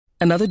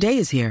Another day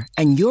is here,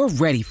 and you're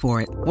ready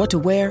for it. What to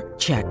wear?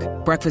 Check.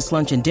 Breakfast,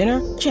 lunch, and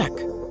dinner? Check.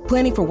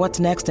 Planning for what's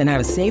next and how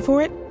to save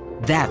for it?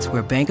 That's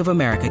where Bank of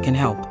America can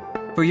help.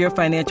 For your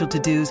financial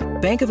to-dos,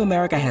 Bank of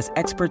America has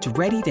experts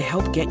ready to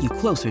help get you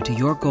closer to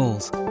your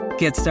goals.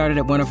 Get started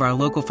at one of our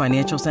local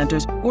financial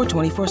centers or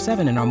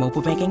 24/7 in our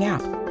mobile banking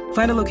app.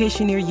 Find a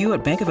location near you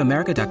at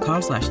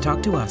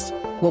bankofamerica.com/talktous.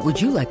 What would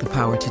you like the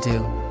power to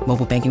do?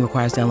 Mobile banking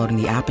requires downloading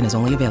the app and is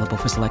only available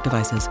for select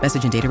devices.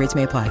 Message and data rates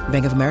may apply.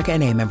 Bank of America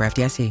N.A., member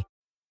FDIC.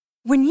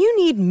 When you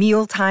need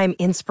mealtime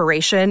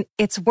inspiration,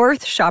 it's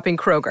worth shopping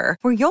Kroger,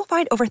 where you'll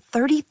find over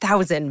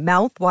 30,000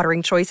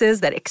 mouth-watering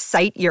choices that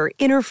excite your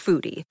inner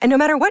foodie. And no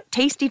matter what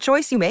tasty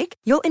choice you make,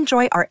 you'll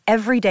enjoy our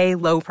everyday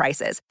low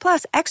prices,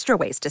 plus extra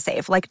ways to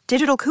save, like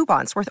digital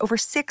coupons worth over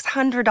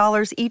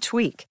 $600 each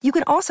week. You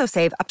can also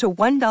save up to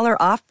 $1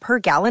 off per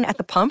gallon at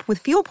the pump with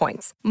fuel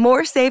points.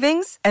 More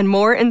savings and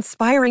more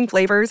inspiring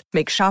flavors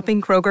make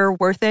shopping Kroger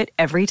worth it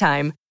every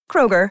time.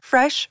 Kroger,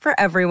 fresh for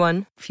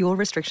everyone. Fuel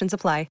restrictions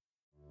apply.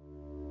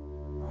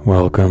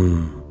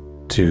 Welcome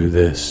to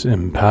this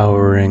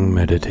empowering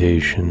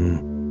meditation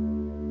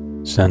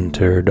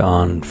centered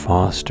on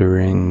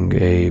fostering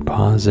a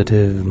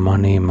positive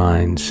money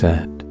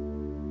mindset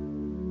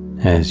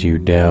as you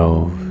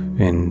delve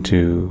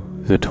into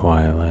the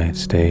twilight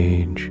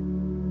stage,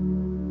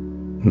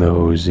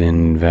 those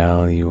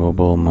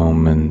invaluable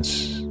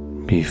moments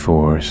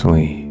before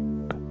sleep.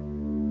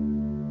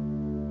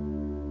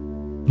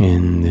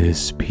 In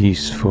this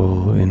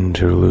peaceful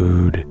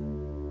interlude,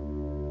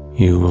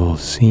 you will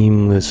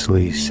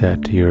seamlessly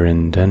set your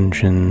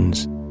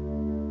intentions,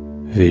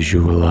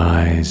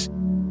 visualize,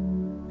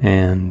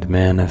 and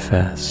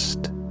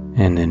manifest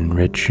an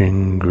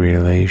enriching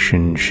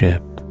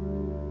relationship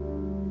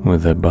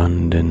with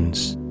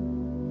abundance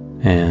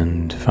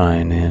and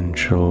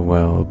financial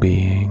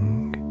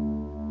well-being.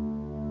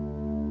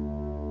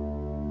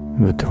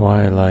 The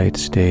twilight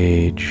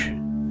stage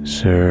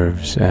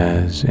serves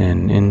as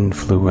an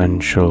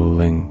influential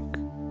link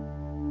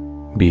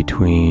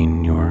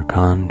between your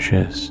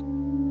conscious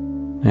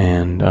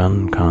and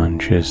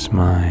unconscious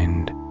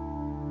mind,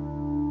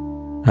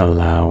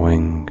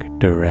 allowing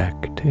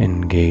direct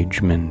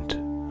engagement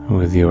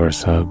with your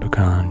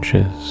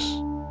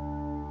subconscious.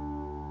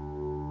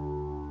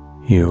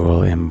 You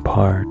will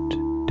impart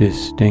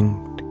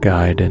distinct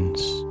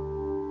guidance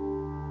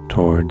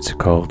towards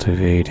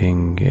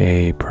cultivating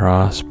a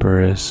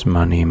prosperous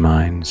money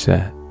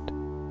mindset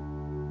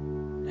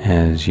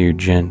as you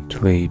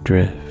gently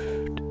drift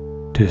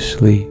to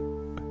sleep.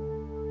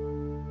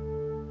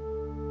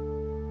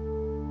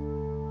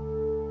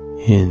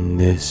 In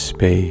this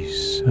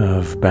space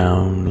of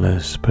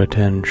boundless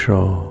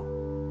potential,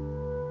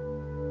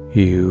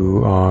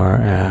 you are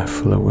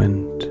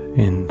affluent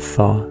in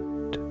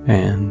thought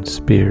and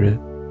spirit.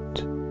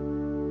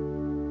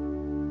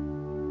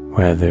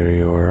 Whether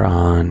you're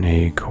on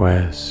a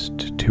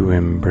quest to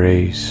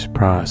embrace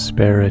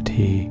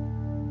prosperity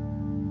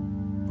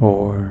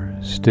or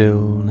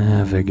still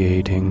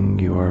navigating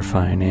your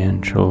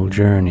financial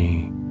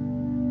journey,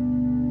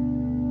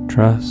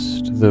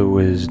 trust the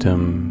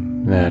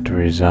wisdom that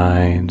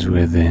resides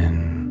within.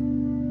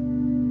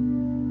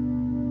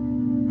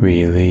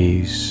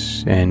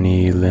 Release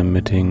any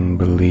limiting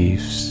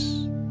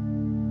beliefs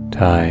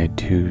tied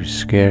to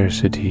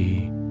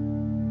scarcity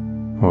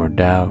or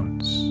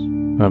doubts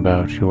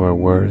about your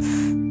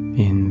worth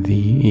in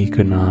the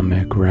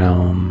economic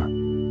realm.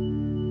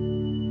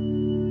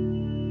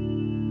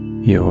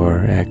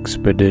 Your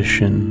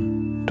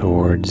expedition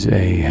towards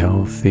a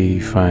healthy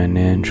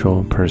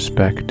financial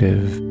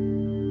perspective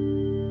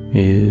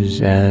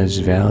is as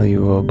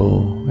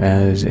valuable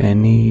as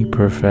any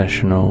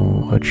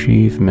professional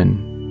achievement.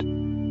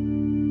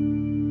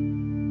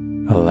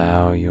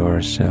 Allow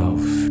yourself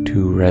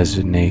to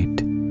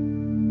resonate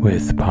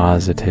with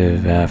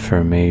positive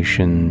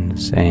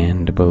affirmations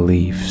and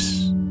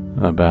beliefs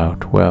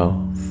about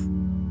wealth.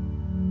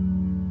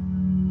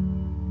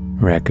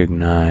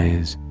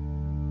 Recognize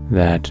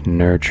that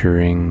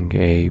nurturing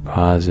a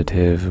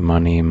positive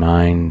money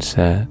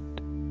mindset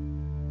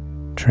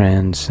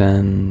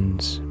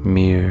transcends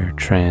mere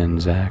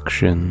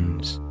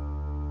transactions.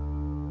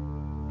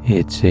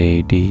 It's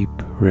a deep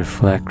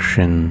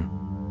reflection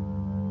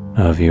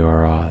of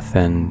your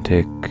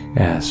authentic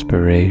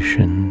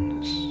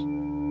aspirations.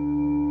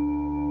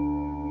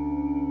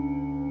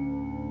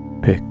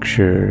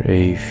 Picture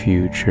a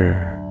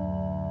future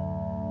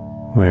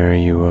where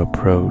you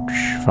approach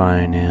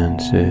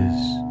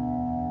finances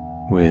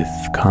with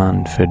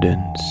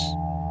confidence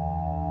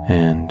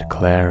and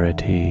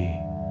clarity.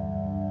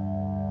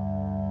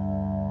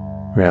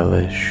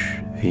 Relish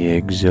the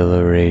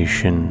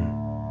exhilaration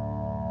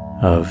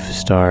of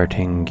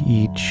starting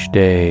each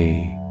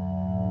day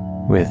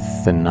with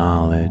the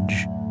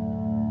knowledge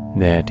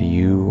that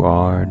you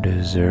are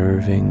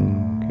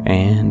deserving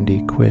and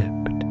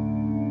equipped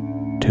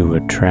to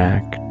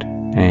attract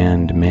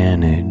and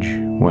manage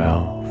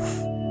wealth.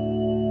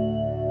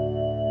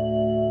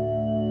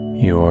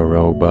 Your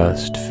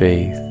robust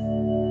faith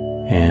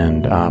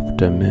and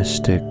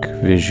optimistic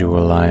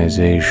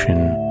visualization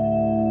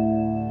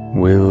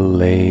will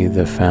lay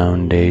the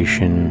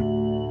foundation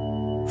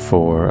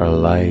for a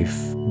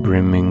life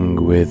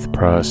brimming with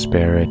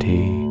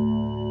prosperity,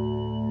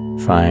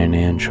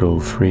 financial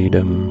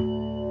freedom,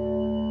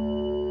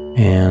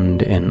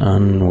 and an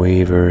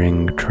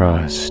unwavering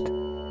trust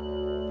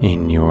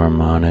in your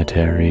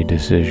monetary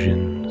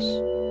decisions.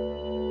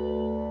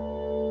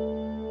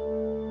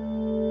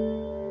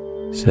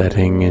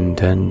 Setting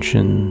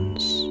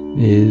intentions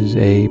is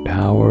a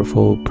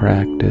powerful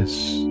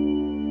practice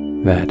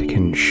that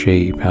can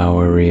shape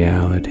our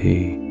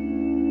reality,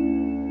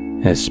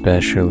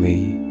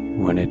 especially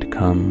when it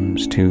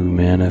comes to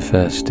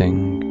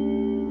manifesting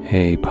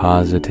a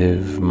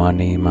positive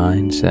money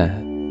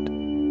mindset.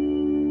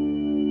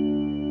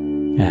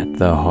 At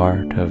the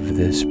heart of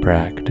this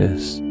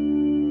practice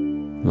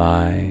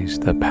lies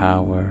the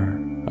power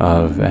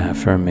of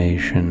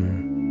affirmation,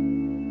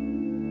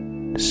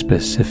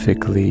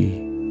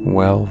 specifically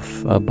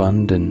wealth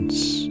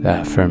abundance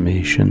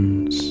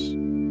affirmations.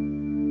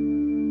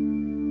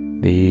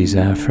 These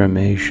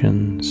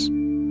affirmations,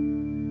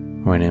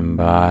 when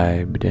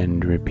imbibed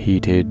and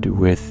repeated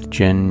with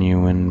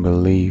genuine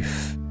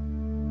belief,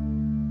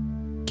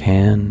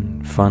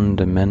 can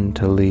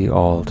fundamentally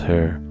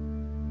alter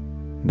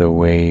the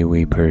way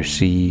we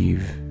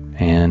perceive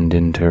and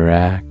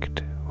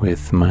interact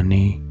with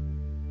money,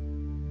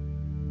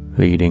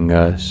 leading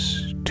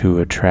us to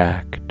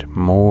attract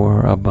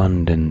more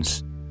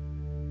abundance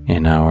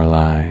in our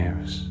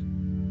lives.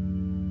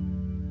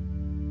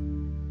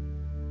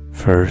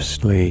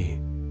 Firstly,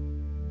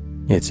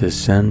 it's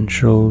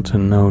essential to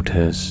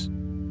notice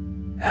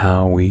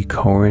how we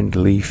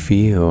currently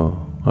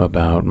feel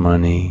about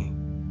money.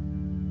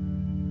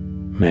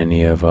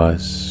 Many of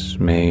us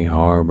may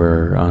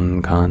harbor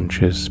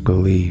unconscious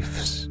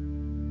beliefs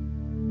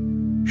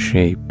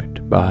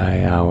shaped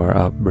by our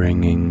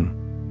upbringing,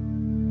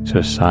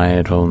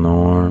 societal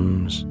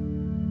norms,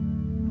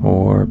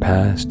 or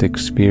past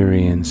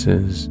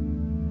experiences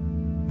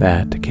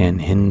that can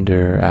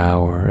hinder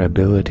our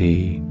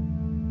ability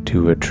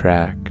to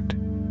attract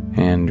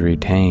and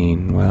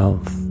retain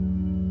wealth.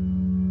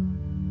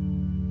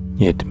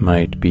 It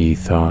might be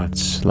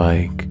thoughts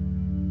like,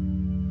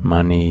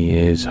 money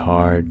is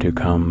hard to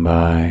come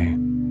by,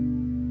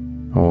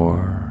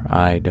 or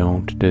I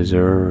don't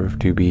deserve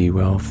to be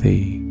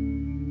wealthy.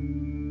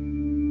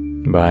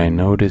 By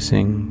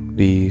noticing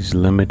these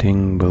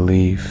limiting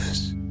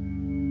beliefs,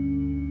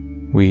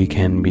 we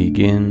can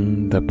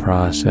begin the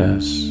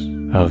process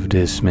of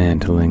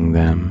dismantling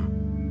them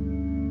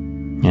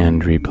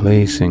and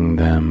replacing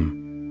them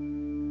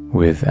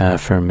with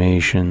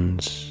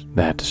affirmations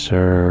that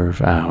serve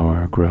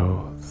our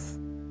growth.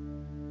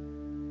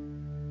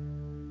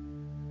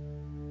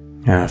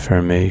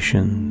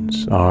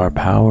 Affirmations are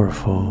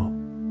powerful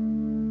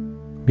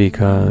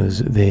because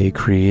they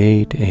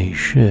create a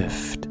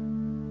shift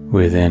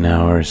within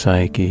our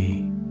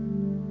psyche.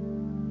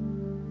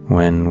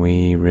 When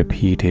we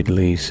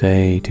repeatedly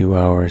say to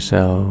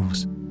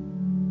ourselves,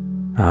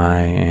 I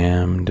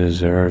am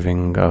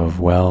deserving of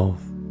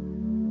wealth,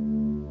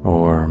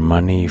 or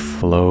money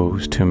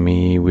flows to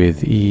me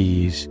with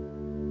ease,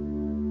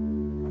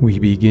 we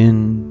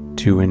begin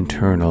to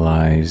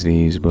internalize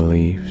these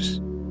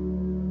beliefs.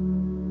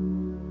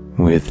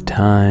 With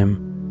time,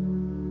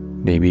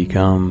 they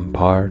become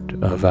part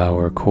of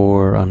our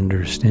core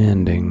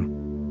understanding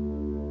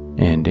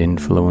and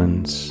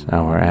influence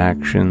our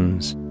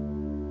actions,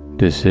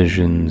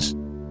 decisions,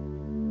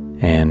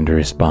 and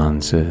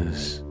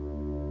responses.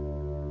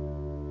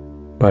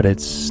 But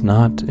it's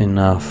not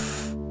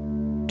enough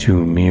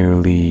to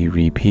merely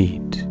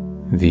repeat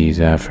these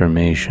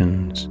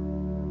affirmations.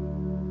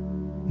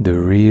 The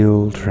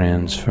real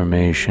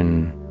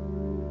transformation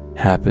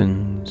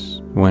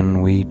happens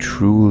when we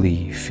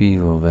truly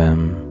feel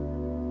them.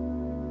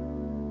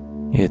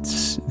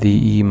 It's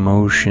the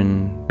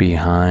emotion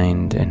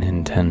behind an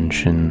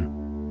intention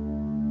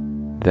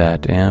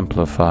that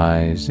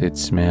amplifies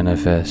its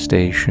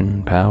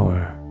manifestation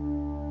power.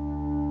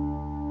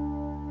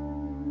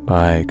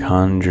 By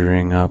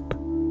conjuring up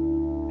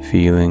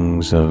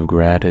feelings of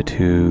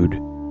gratitude,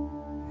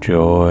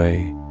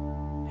 joy,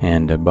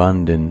 and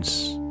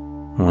abundance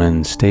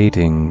when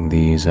stating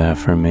these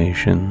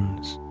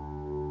affirmations,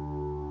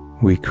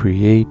 we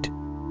create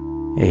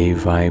a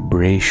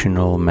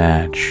vibrational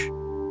match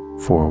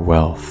for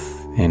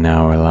wealth in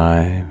our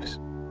lives.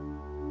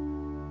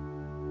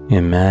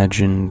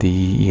 Imagine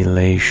the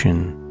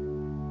elation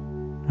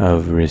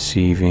of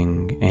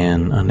receiving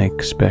an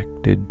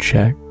unexpected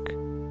check,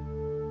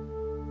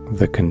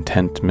 the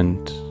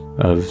contentment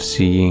of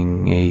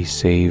seeing a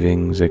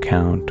savings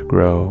account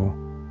grow,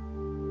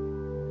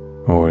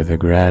 or the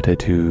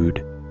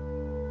gratitude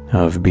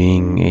of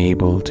being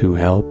able to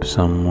help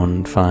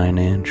someone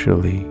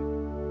financially.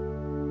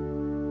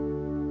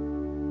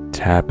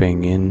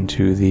 Tapping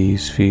into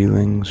these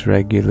feelings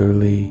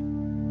regularly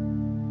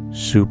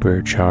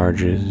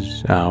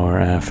supercharges our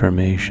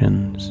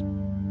affirmations,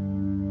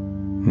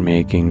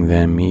 making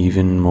them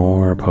even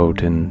more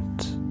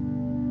potent.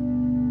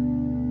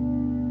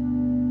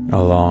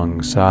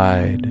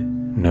 Alongside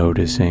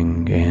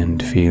noticing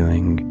and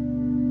feeling.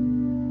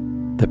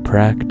 The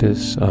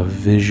practice of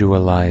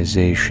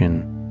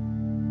visualization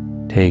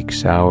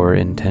takes our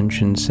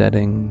intention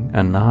setting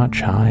a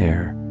notch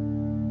higher.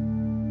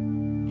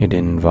 It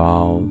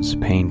involves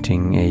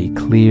painting a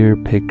clear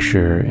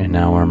picture in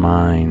our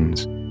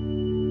minds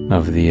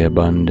of the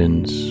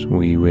abundance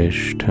we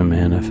wish to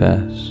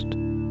manifest.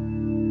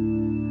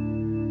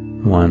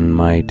 One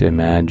might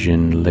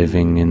imagine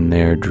living in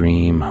their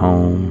dream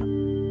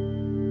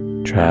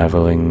home,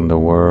 traveling the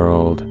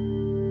world,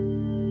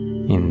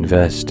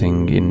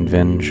 investing in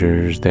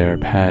ventures they're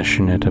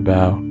passionate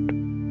about,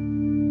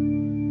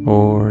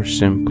 or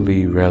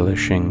simply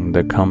relishing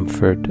the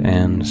comfort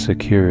and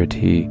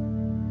security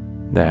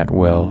that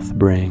wealth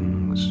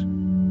brings.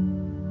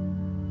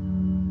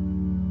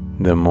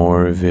 The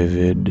more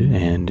vivid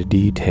and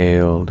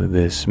detailed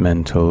this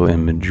mental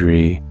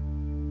imagery,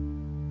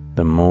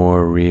 the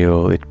more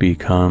real it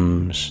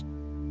becomes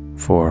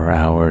for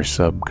our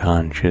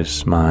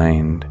subconscious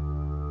mind.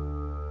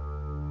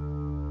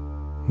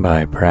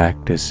 By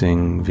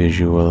practicing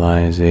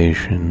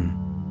visualization,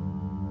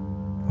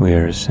 we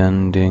are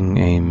sending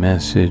a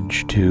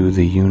message to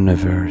the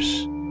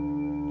universe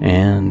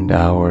and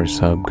our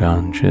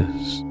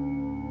subconscious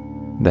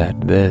that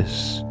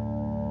this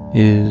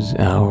is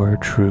our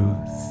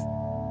truth,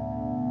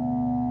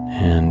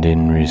 and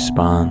in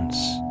response,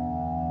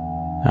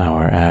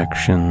 our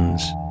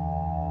actions,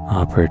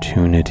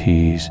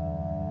 opportunities,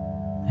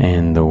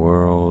 and the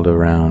world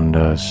around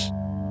us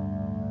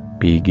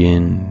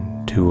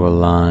begin to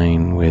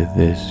align with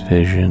this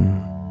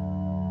vision.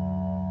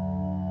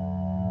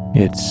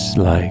 It's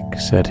like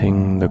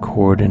setting the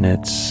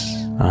coordinates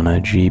on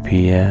a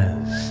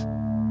GPS.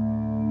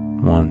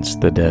 Once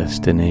the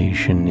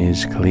destination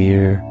is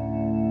clear,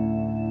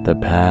 the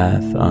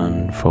path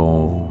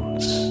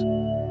unfolds.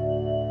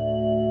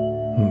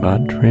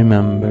 But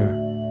remember,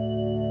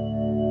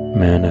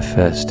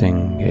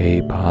 manifesting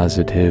a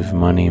positive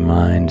money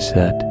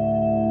mindset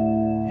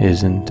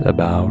isn't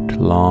about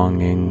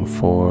longing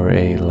for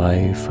a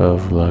life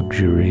of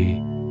luxury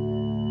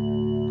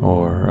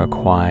or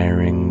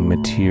acquiring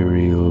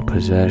material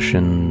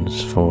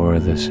possessions for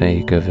the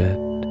sake of it.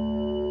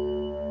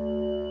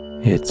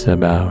 It's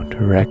about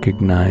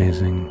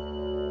recognizing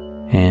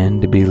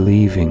and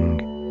believing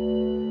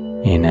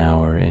in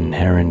our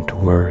inherent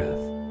worth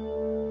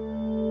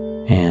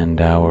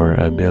and our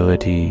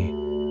ability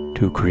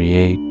to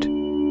create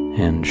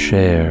and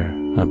share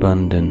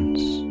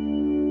abundance.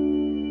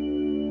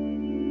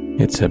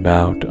 It's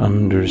about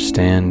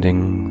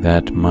understanding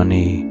that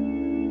money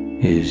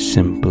is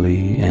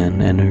simply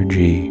an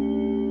energy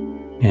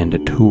and a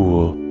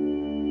tool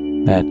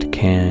that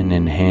can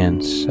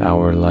enhance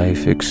our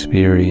life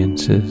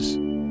experiences,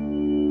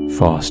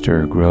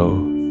 foster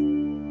growth,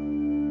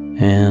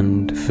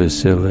 and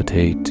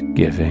facilitate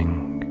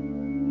giving.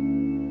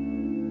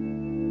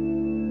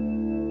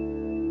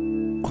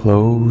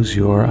 Close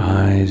your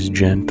eyes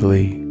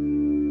gently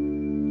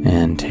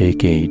and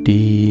take a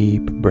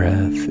deep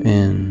breath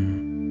in.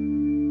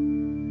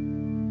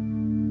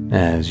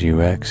 As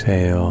you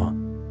exhale,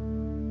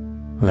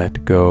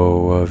 let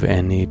go of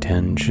any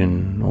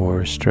tension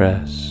or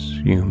stress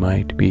you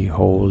might be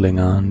holding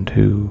on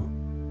to.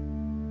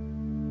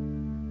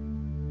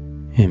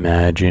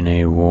 Imagine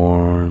a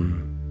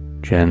warm,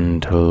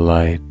 gentle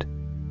light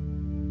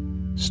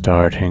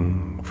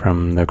starting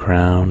from the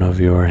crown of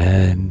your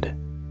head.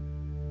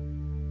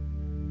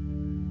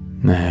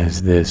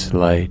 As this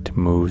light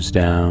moves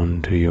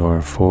down to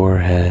your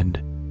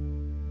forehead,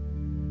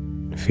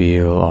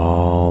 feel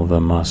all the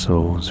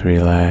muscles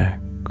relax.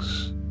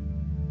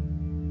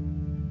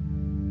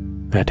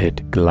 Let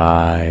it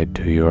glide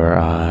to your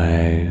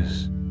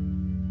eyes,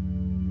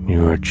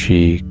 your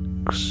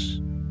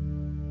cheeks,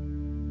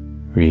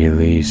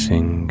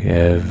 releasing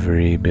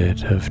every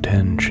bit of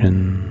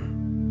tension.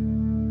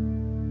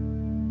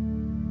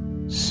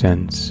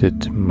 Sense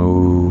it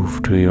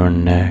move to your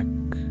neck,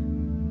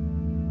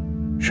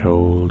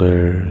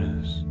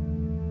 shoulders,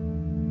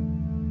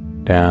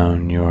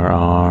 down your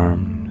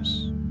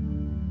arms,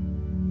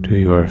 to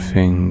your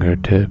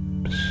fingertips,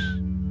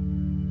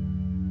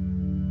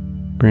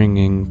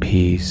 bringing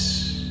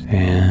peace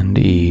and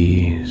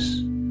ease.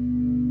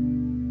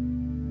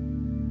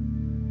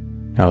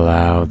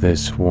 Allow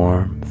this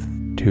warmth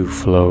to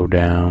flow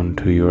down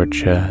to your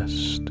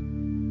chest,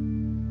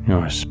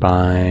 your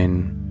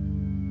spine,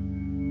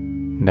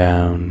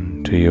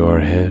 down to your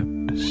hips.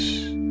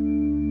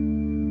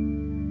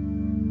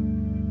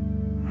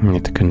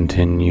 It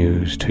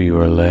continues to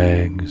your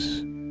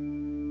legs,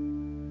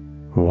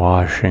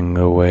 washing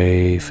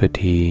away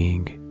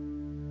fatigue,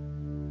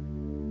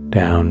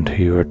 down to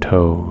your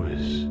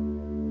toes.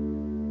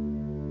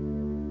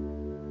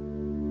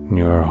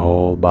 Your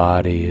whole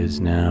body is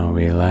now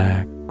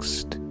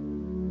relaxed,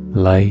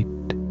 light,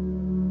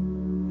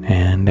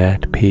 and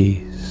at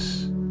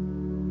peace.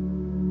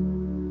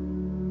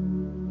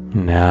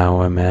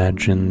 Now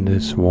imagine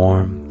this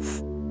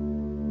warmth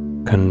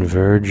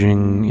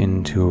converging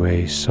into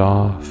a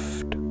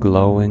soft,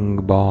 glowing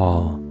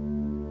ball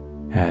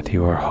at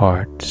your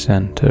heart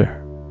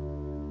center.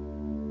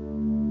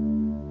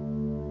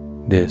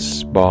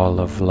 This ball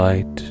of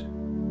light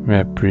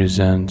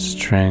represents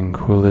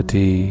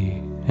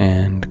tranquility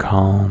and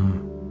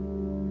calm.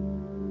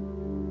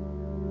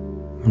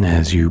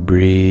 As you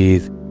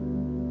breathe,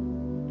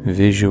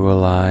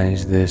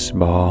 visualize this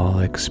ball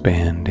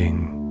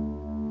expanding,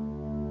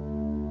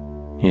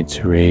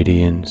 its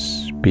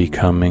radiance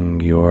becoming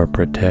your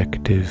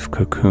protective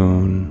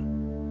cocoon.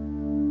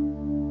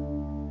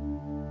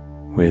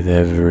 With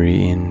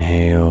every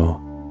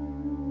inhale,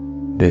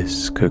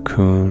 this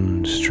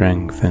cocoon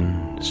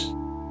strengthens,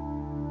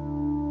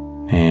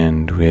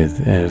 and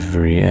with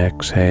every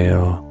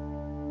exhale,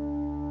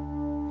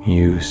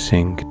 you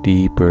sink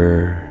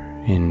deeper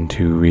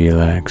into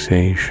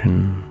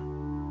relaxation,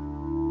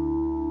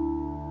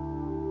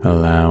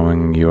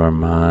 allowing your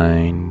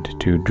mind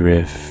to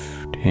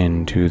drift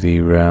into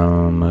the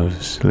realm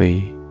of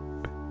sleep.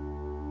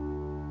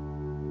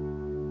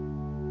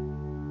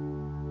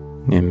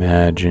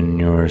 Imagine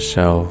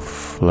yourself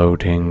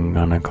floating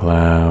on a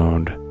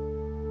cloud,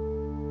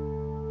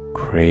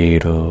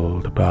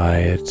 cradled by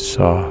its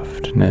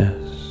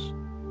softness.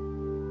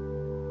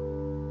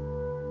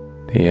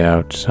 The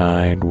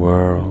outside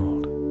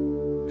world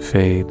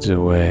fades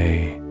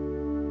away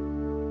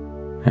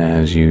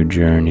as you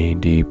journey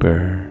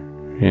deeper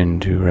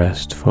into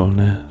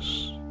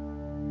restfulness.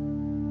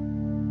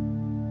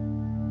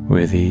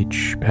 With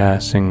each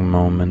passing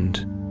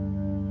moment,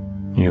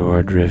 you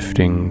are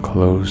drifting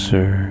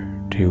closer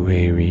to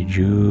a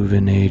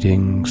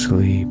rejuvenating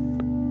sleep.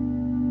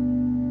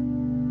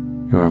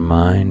 Your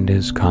mind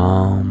is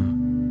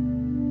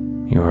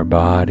calm, your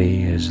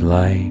body is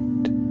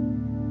light,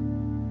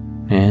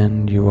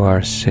 and you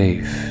are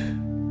safe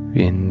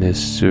in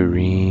this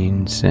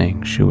serene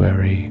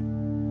sanctuary.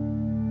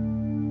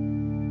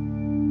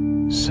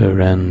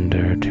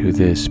 Surrender to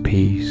this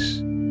peace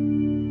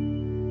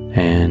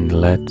and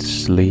let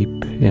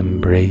sleep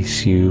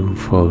embrace you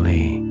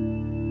fully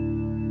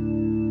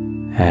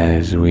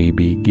as we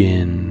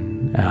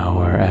begin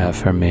our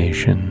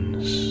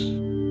affirmations.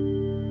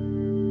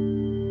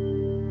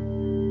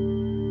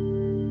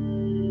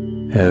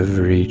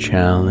 Every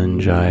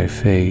challenge I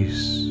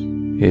face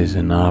is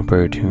an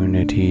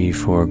opportunity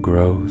for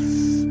growth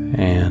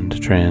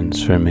and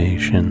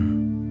transformation.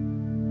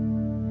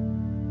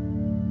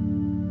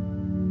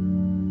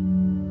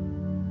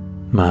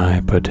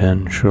 My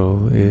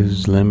potential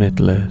is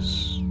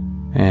limitless,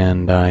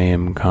 and I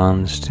am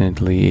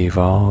constantly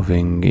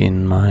evolving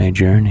in my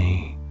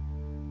journey.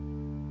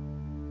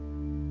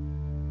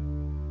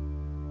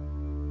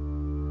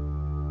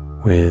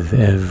 With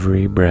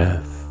every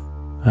breath,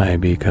 I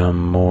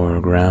become more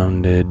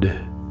grounded,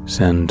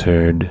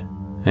 centered,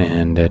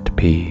 and at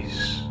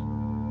peace.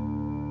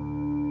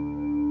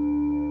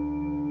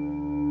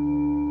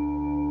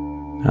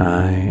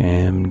 I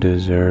am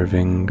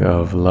deserving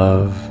of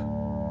love,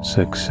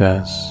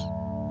 success,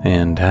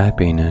 and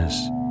happiness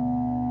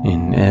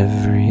in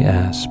every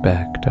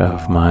aspect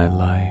of my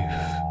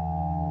life.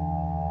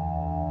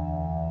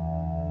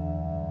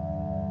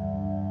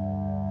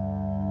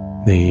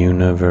 The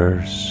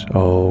universe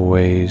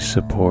always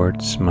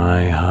supports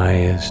my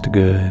highest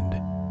good,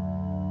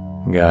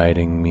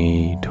 guiding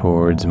me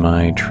towards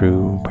my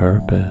true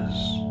purpose.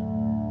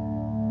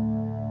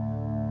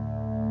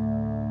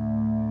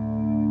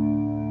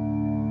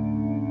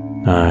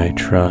 I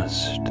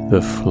trust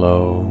the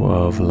flow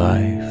of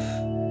life,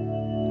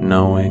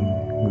 knowing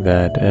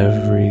that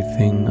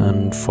everything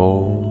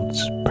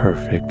unfolds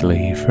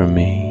perfectly for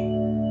me.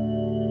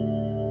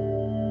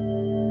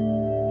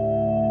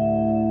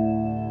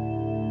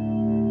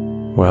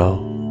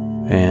 Wealth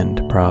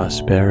and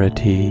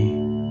prosperity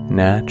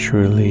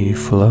naturally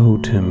flow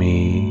to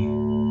me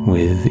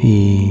with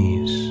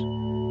ease.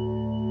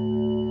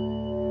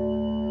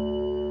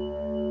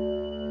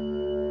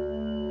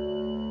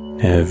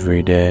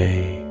 Every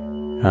day,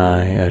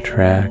 I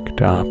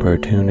attract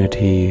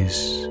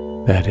opportunities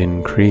that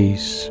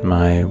increase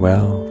my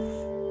wealth.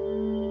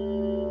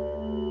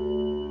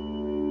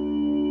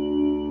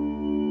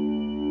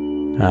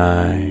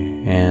 I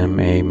am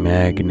a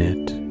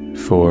magnet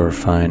for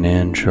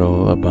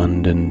financial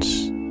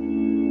abundance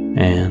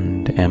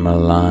and am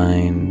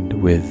aligned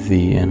with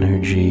the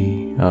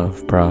energy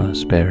of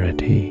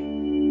prosperity.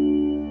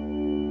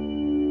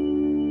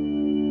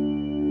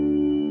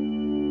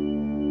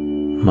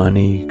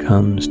 Money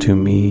comes to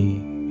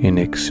me in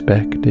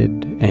expected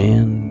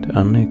and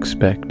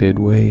unexpected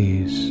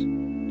ways,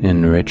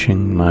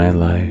 enriching my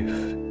life.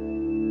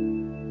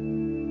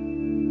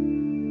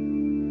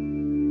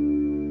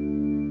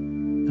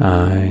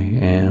 I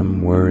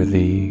am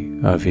worthy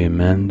of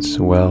immense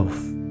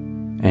wealth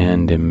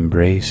and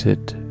embrace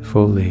it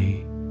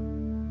fully.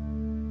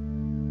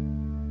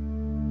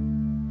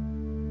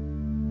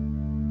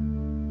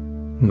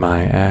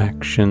 My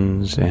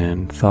actions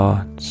and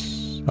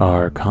thoughts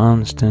are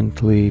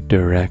constantly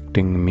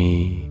directing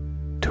me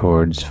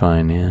towards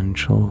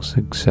financial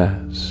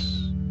success.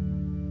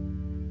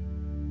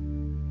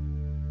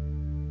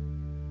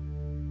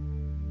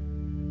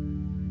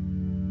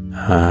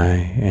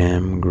 I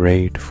am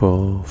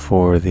grateful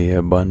for the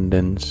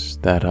abundance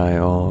that I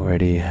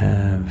already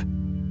have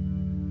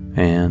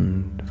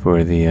and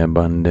for the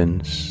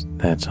abundance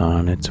that's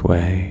on its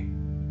way.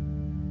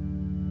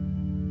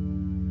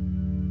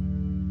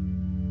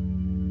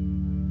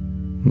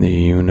 The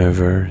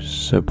universe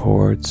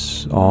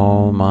supports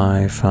all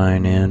my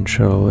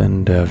financial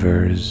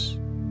endeavors,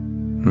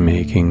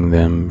 making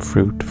them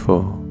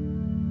fruitful.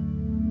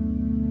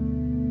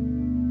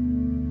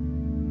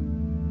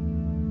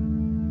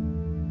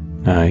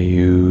 I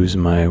use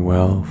my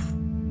wealth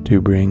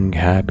to bring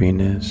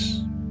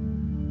happiness,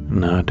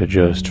 not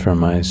just for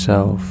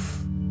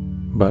myself,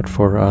 but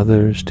for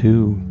others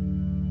too.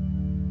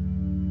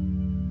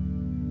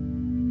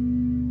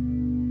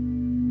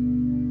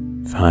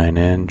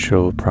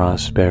 Financial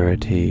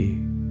prosperity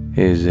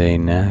is a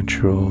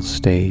natural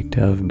state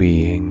of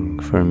being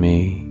for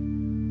me.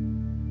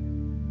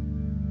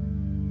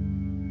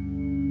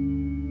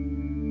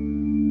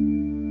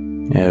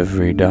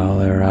 Every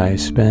dollar I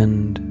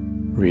spend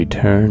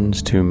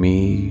returns to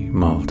me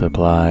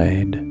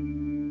multiplied.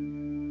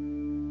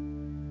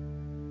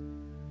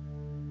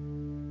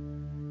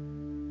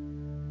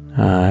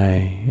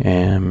 I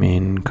am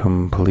in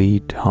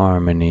complete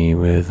harmony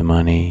with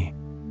money,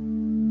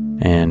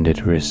 and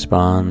it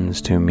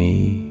responds to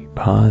me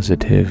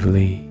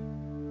positively.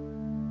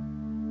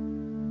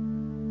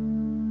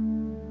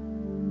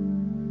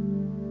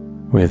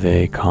 With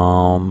a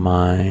calm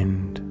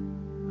mind,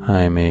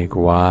 I make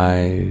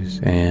wise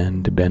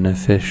and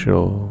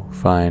beneficial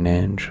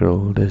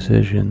financial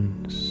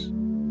decisions.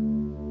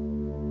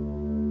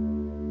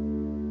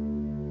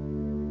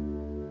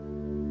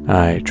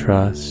 I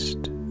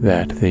trust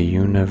that the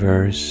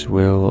universe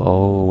will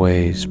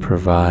always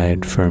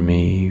provide for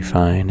me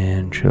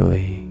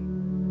financially.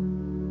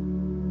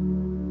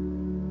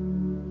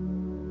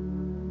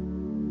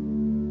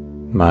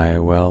 My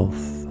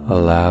wealth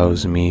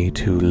allows me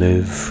to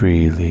live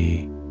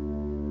freely,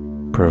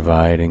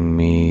 providing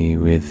me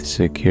with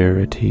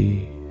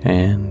security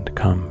and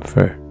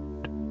comfort.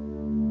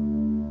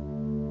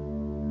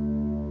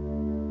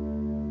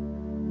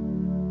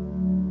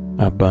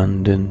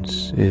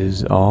 Abundance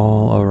is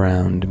all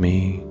around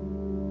me,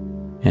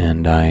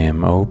 and I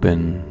am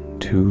open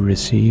to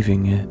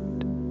receiving it.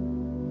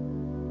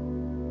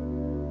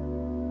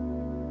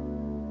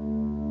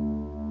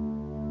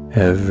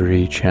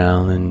 Every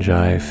challenge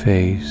I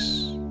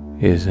face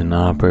is an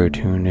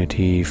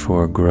opportunity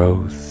for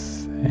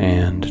growth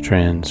and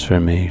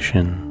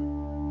transformation.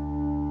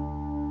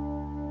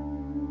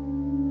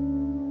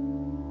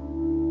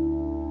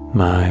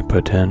 My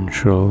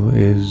potential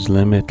is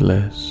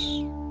limitless,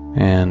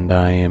 and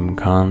I am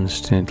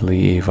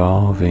constantly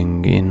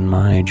evolving in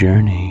my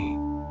journey.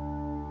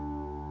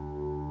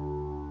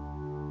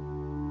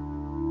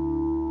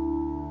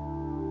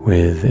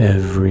 With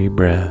every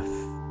breath,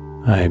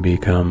 I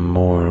become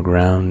more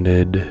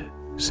grounded,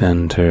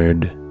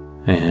 centered,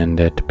 and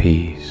at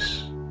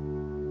peace.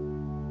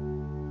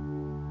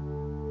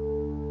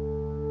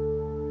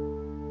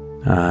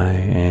 I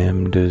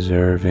am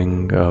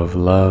deserving of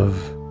love,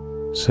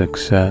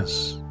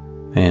 success,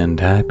 and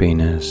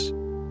happiness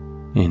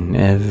in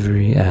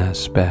every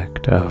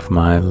aspect of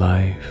my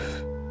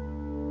life.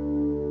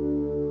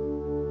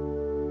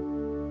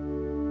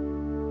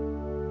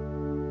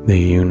 The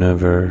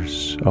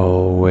universe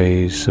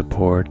always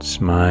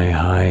supports my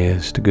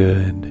highest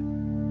good,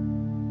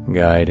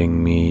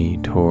 guiding me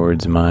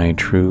towards my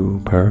true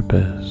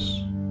purpose.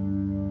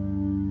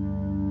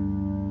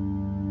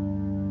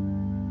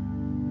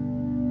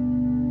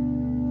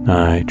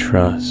 I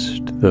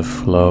trust the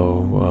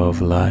flow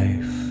of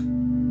life,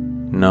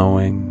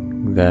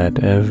 knowing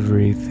that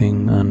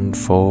everything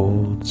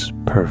unfolds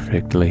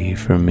perfectly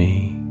for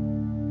me.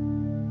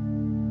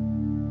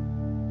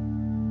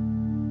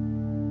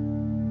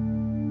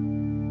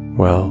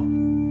 Wealth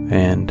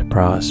and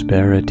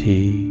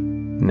prosperity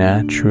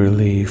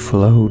naturally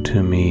flow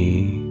to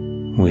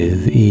me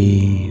with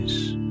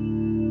ease.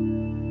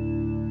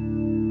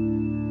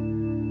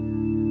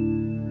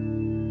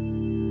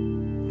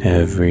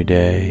 Every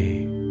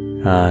day,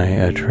 I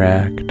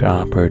attract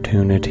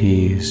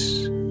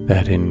opportunities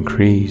that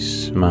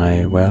increase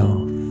my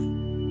wealth.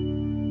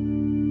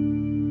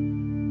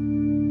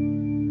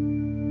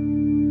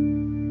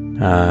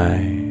 I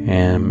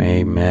am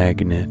a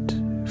magnet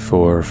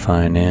for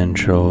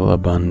financial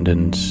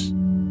abundance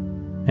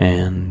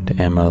and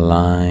am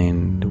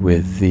aligned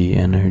with the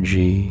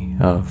energy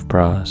of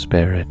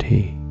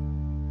prosperity.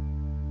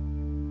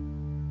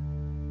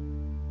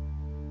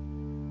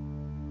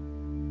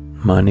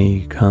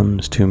 Money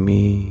comes to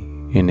me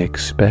in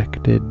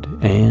expected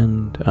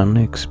and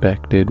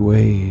unexpected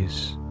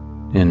ways,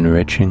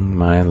 enriching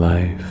my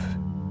life.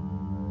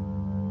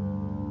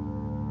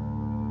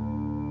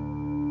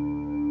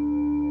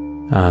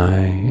 I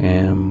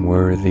am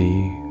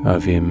worthy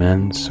of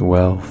immense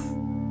wealth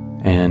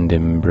and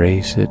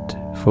embrace it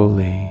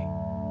fully.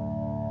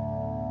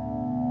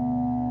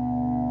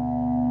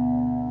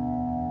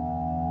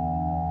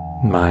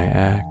 My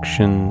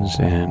actions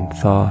and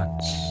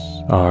thoughts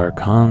are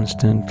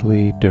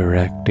constantly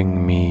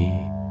directing me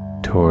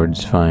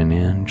towards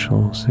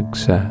financial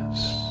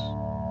success.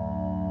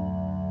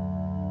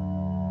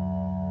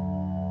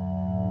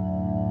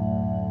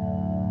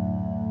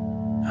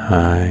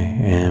 I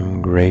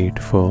am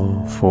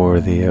grateful for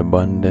the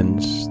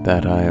abundance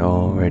that I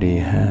already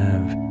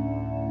have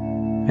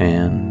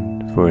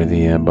and for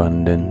the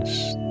abundance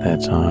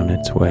that's on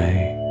its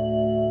way.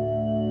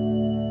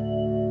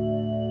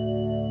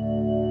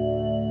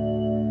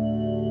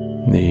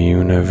 The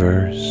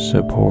universe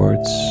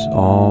supports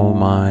all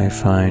my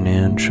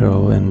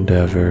financial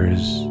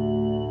endeavors,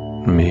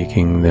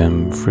 making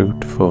them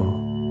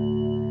fruitful.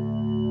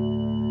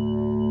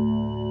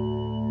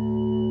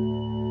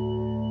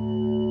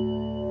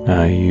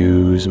 I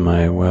use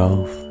my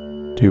wealth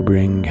to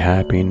bring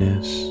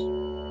happiness,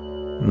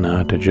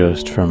 not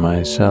just for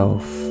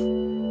myself,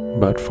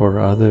 but for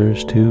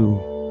others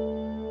too.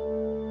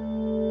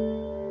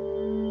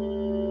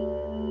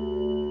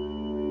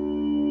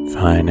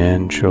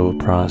 Financial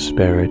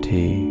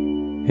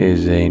prosperity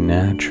is a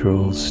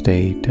natural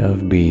state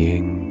of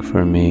being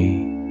for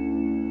me.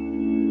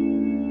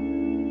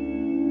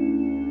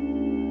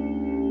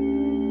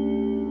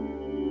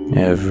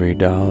 Every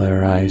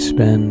dollar I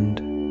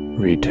spend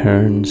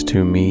returns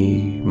to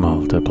me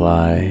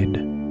multiplied.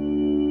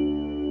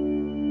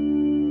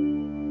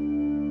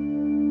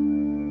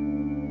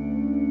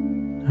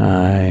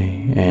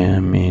 I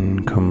am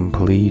in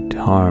complete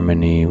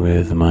harmony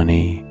with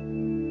money,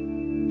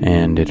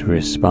 and it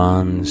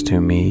responds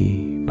to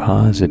me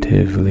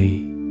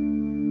positively.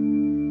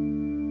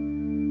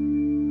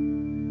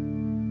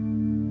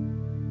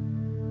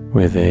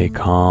 With a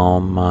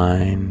calm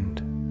mind,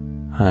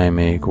 I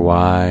make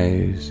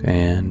wise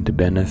and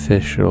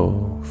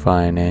beneficial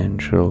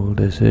financial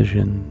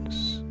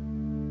decisions.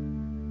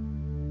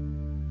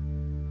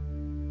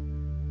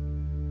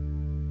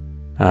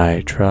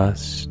 I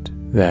trust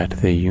that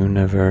the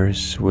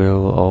universe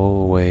will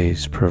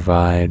always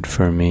provide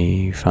for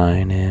me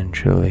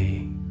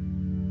financially.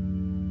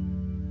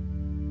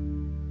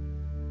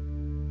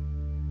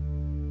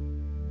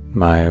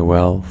 My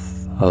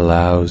wealth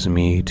allows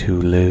me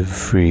to live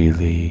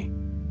freely,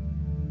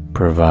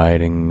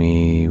 providing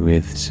me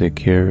with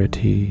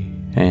security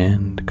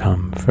and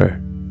comfort.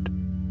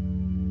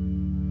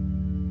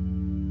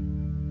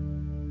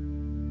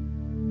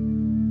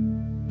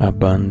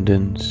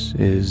 Abundance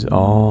is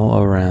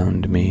all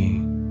around me,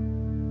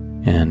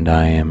 and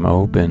I am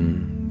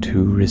open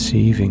to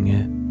receiving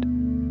it.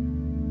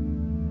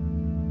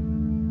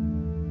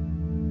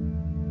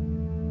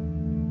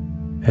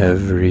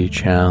 Every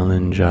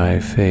challenge I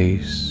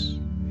face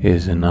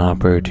is an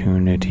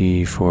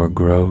opportunity for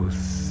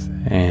growth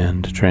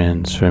and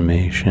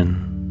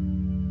transformation.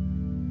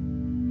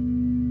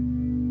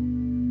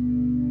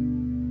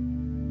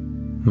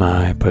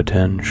 My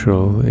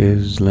potential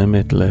is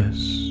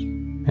limitless,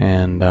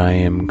 and I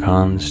am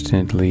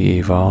constantly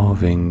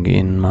evolving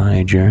in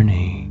my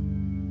journey.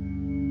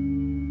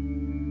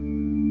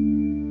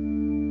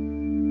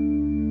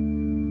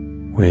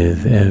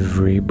 With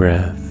every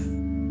breath,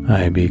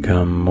 I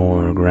become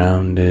more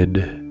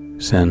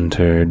grounded,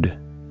 centered,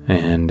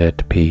 and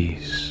at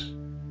peace.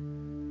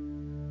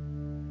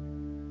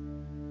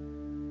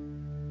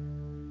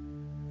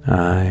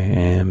 I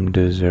am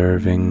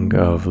deserving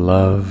of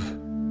love,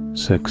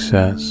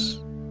 success,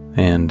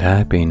 and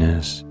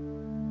happiness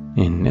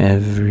in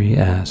every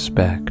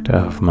aspect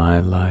of my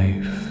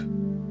life.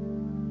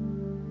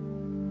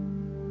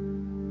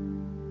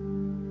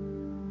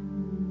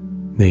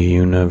 The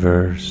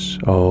universe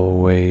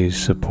always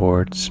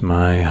supports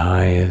my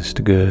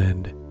highest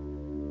good,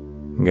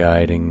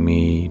 guiding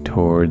me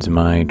towards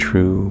my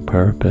true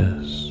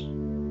purpose.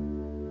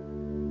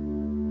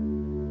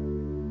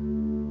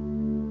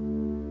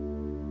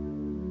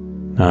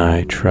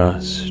 I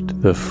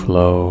trust the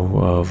flow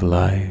of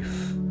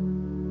life,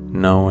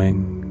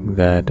 knowing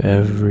that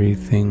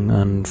everything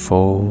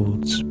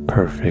unfolds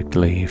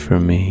perfectly for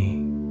me.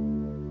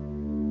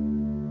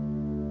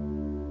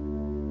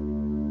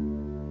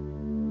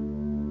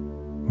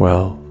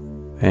 Wealth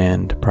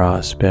and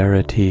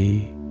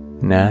prosperity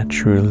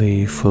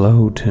naturally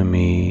flow to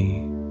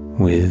me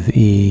with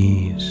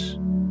ease.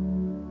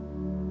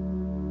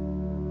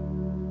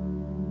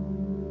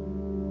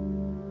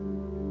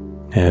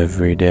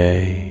 Every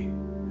day,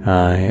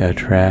 I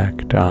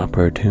attract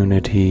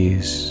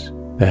opportunities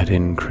that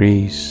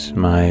increase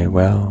my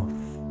wealth.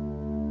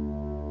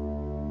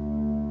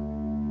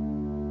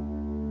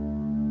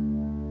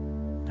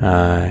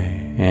 I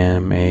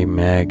am a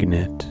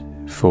magnet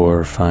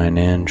for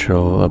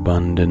financial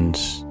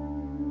abundance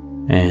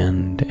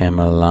and am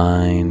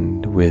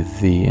aligned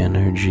with the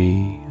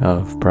energy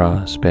of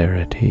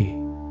prosperity.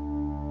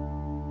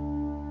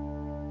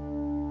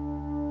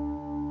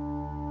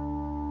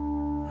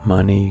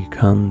 Money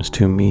comes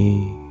to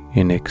me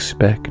in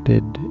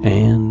expected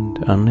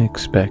and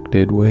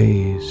unexpected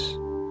ways,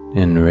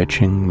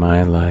 enriching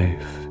my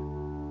life.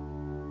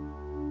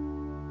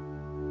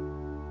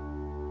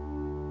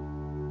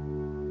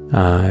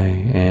 I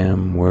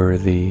am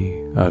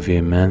worthy of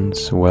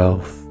immense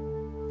wealth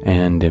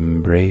and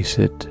embrace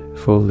it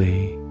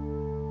fully.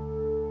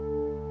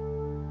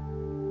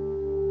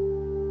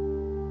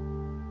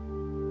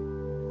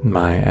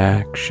 My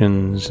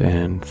actions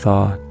and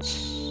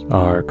thoughts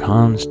are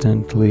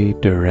constantly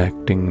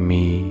directing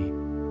me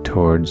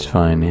towards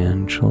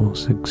financial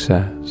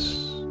success.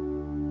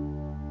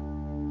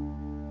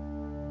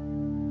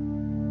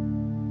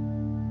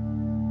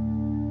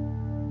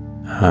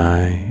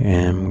 I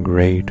am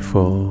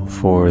grateful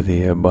for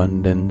the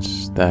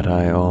abundance that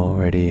I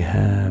already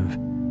have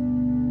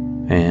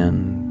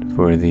and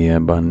for the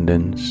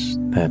abundance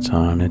that's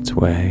on its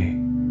way.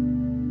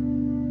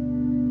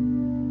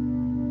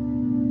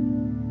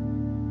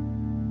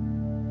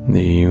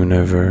 The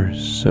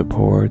universe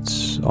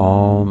supports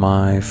all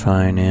my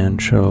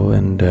financial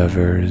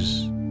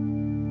endeavors,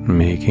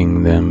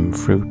 making them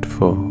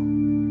fruitful.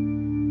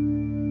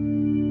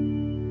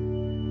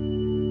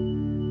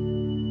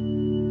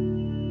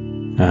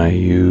 I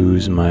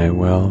use my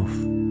wealth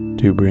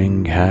to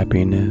bring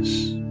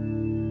happiness,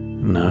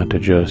 not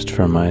just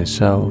for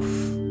myself,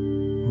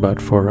 but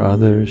for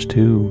others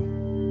too.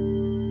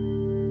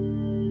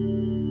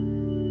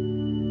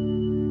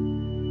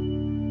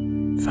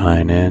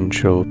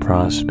 Financial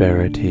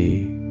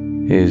prosperity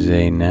is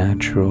a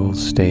natural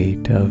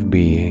state of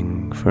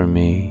being for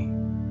me.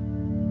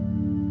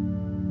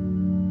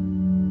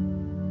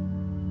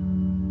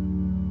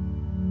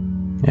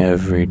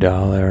 Every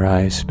dollar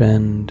I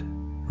spend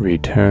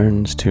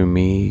returns to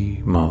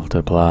me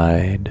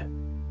multiplied.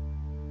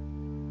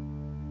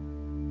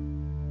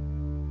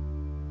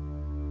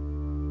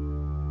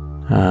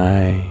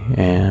 I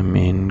am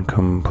in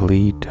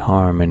complete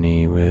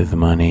harmony with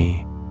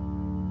money,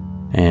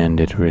 and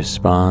it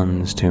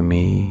responds to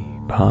me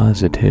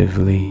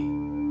positively.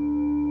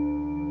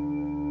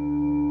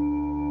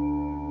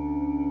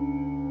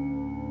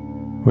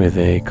 With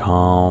a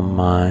calm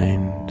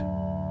mind,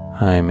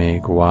 I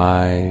make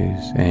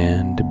wise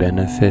and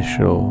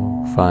beneficial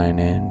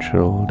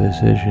financial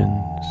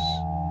decisions.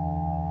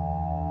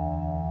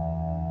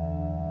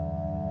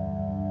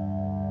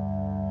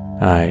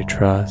 I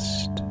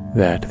trust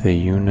that the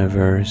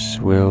universe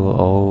will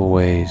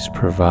always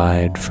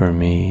provide for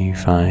me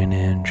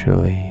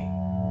financially.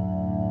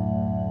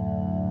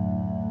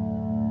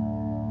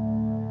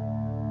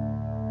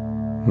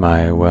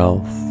 My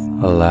wealth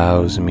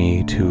allows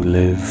me to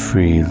live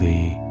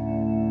freely,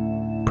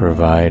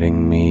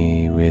 providing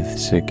me with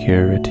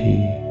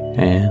security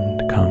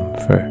and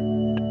comfort.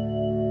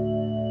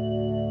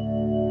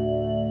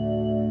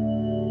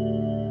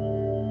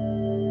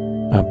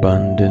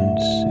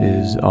 Abundance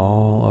is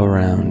all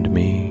around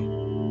me,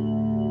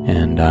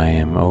 and I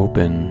am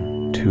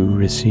open to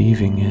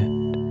receiving it.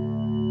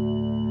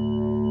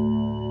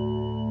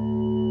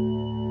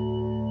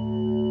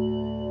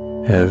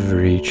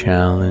 Every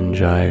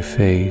challenge I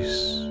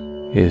face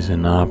is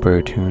an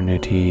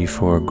opportunity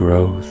for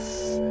growth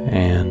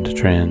and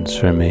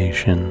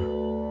transformation.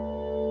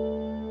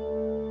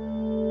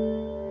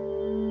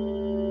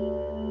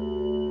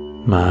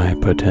 My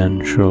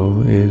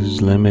potential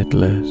is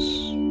limitless,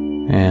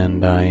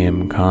 and I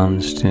am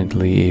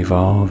constantly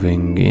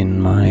evolving in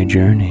my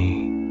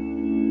journey.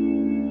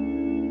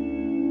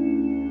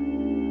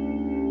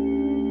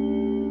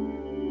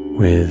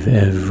 With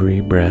every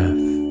breath,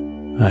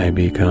 I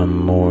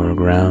become more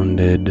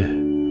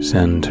grounded,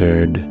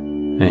 centered,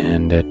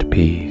 and at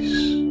peace.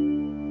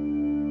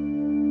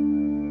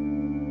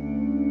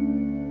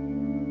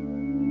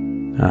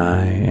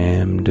 I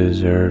am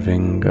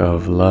deserving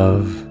of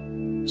love,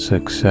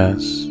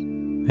 success,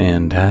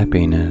 and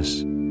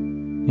happiness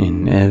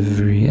in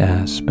every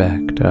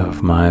aspect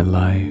of my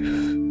life.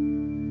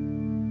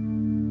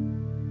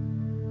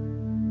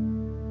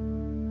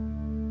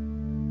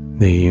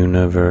 The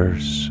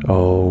universe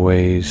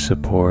always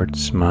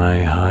supports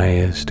my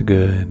highest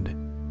good,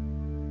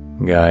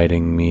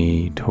 guiding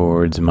me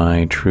towards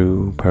my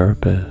true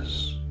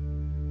purpose.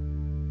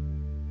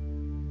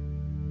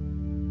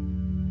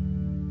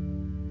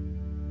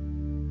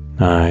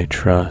 I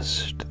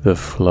trust the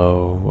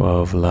flow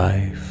of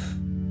life,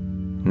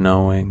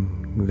 knowing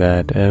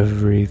that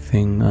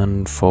everything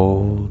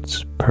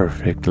unfolds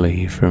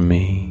perfectly for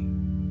me.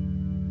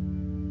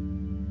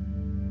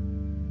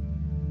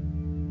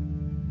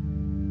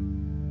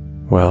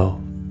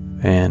 Wealth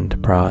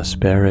and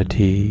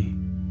prosperity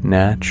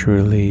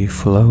naturally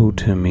flow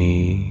to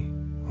me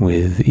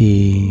with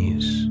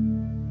ease.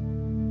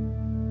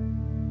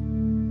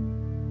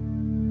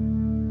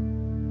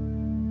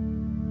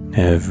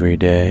 Every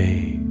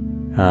day,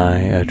 I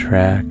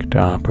attract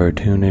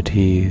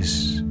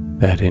opportunities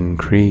that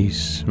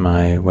increase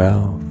my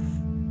wealth.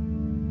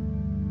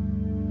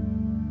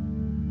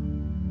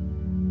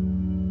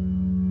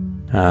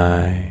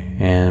 I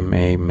am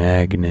a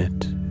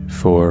magnet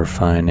for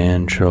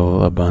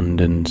financial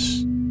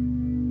abundance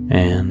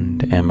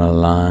and am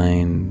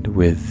aligned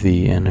with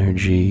the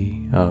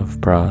energy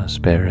of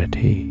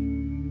prosperity.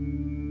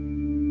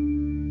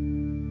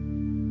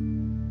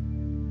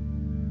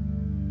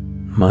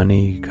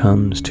 Money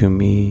comes to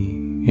me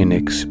in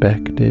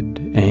expected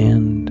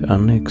and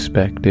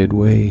unexpected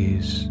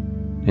ways,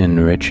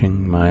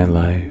 enriching my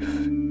life.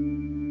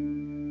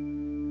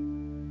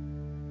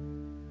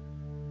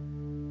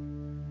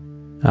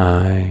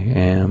 I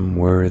am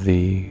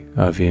worthy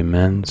of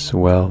immense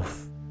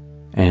wealth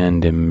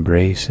and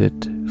embrace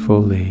it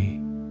fully.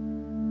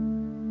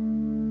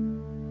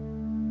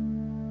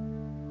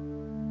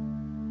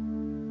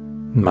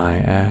 My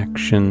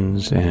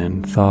actions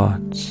and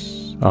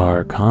thoughts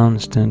are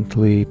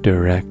constantly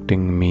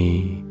directing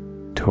me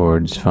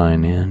towards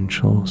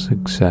financial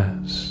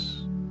success.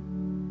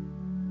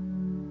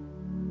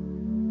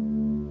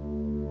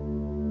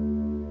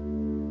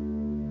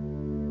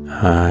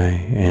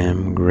 I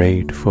am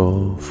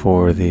grateful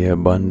for the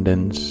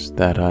abundance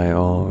that I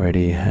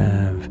already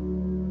have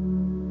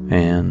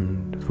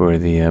and for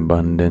the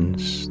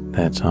abundance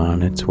that's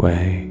on its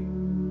way.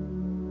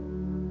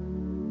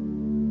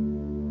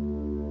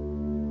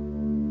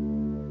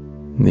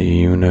 The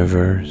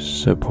universe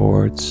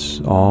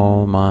supports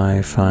all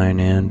my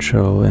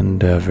financial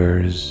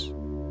endeavors,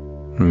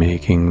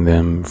 making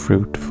them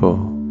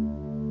fruitful.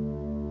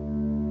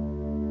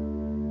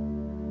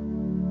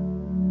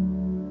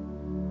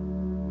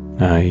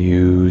 I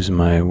use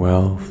my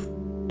wealth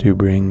to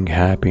bring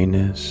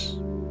happiness,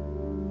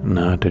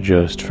 not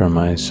just for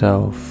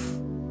myself,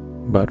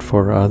 but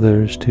for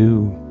others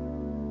too.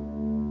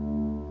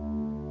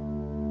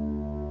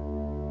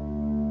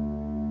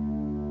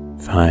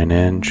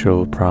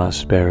 Financial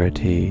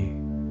prosperity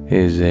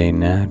is a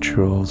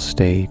natural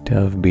state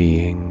of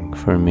being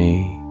for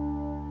me.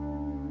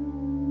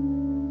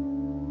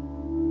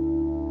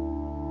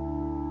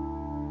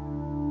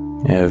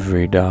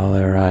 Every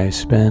dollar I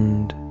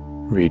spend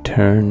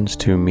returns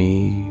to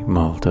me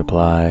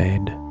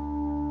multiplied.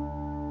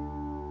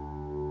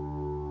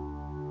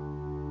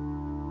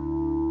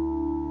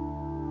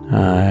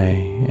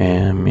 I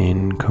am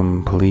in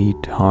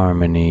complete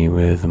harmony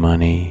with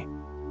money,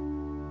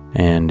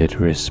 and it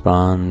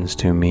responds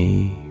to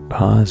me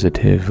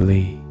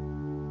positively.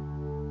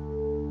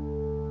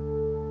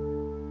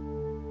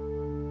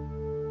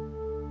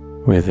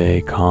 With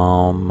a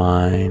calm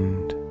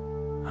mind,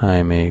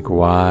 I make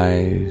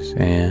wise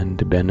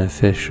and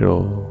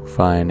beneficial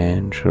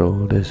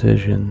financial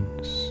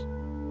decisions.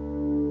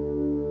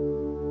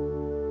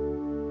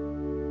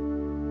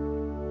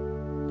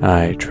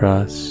 I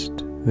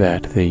trust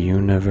that the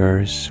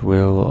universe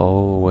will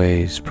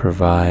always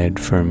provide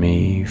for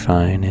me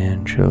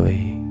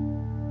financially.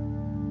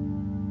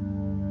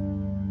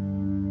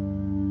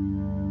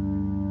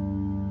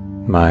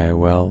 My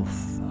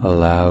wealth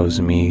allows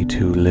me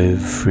to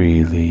live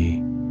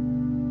freely,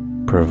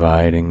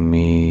 providing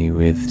me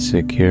with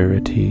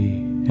security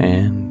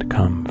and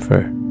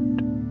comfort.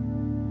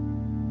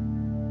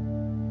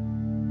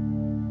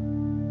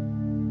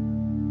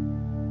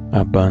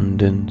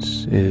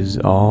 Abundance is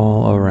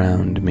all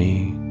around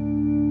me,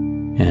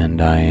 and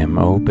I am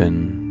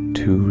open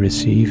to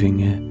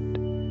receiving it.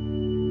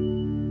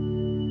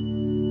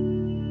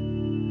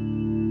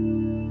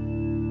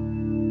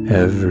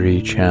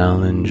 Every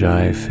challenge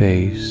I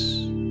face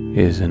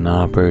is an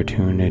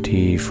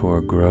opportunity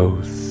for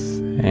growth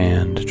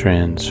and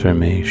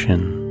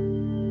transformation.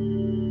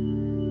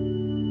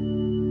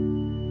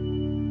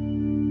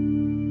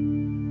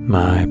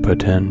 My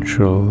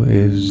potential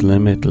is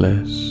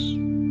limitless,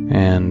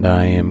 and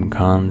I am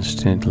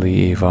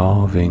constantly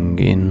evolving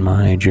in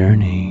my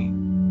journey.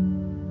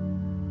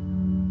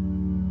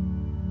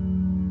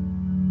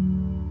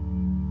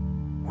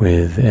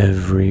 With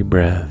every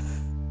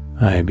breath,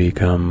 I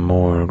become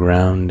more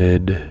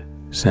grounded,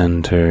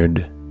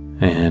 centered,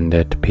 and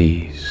at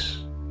peace.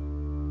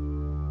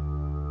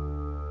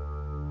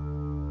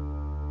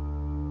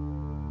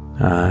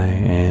 I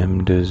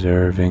am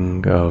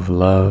deserving of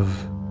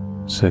love,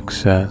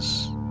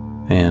 success,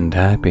 and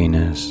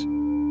happiness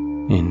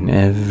in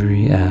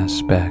every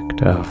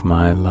aspect of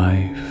my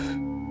life.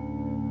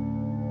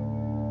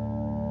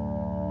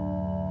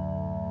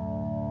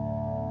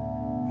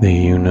 The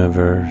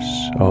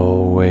universe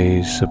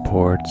always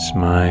supports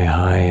my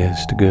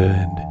highest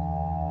good,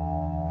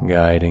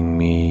 guiding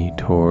me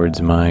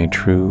towards my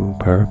true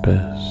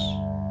purpose.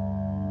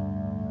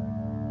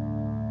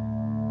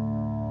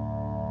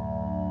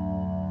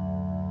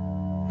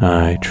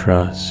 I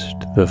trust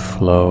the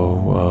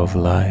flow of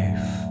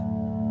life,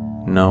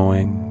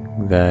 knowing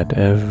that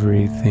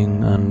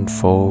everything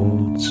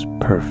unfolds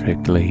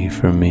perfectly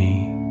for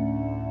me.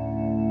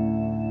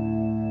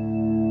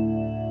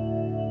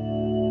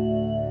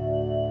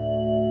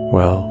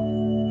 Wealth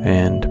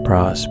and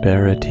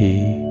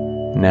prosperity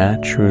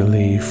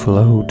naturally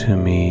flow to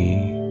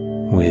me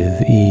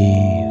with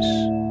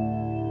ease.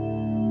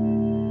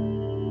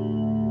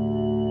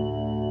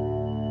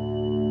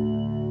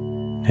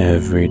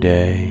 Every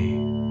day,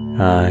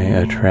 I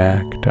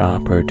attract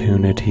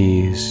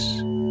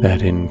opportunities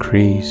that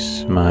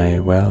increase my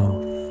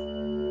wealth.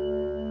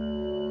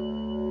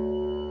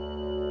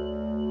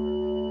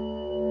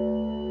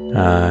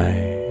 I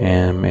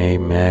am a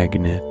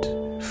magnet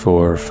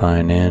for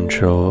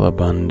financial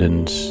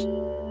abundance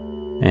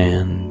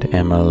and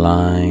am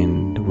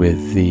aligned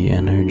with the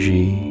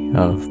energy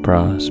of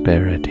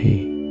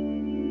prosperity.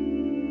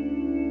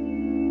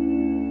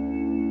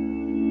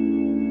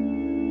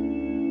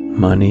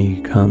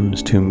 Money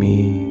comes to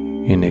me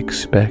in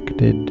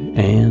expected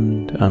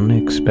and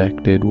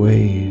unexpected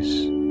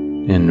ways,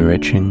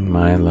 enriching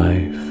my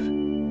life.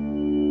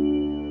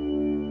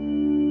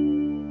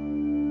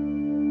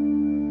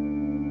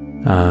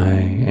 I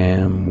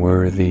am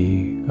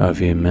worthy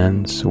of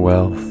immense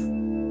wealth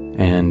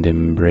and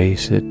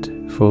embrace it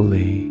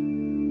fully.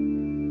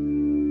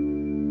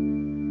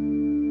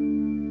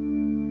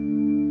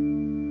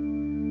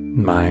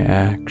 My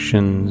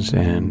actions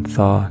and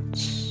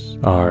thoughts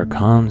are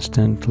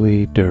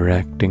constantly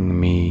directing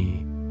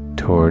me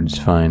towards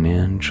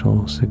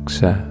financial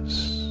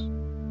success.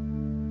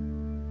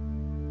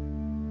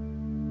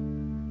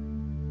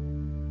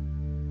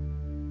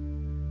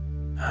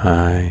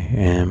 I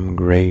am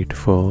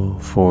grateful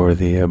for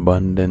the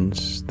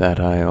abundance that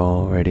I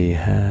already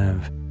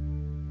have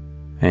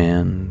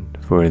and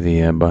for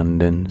the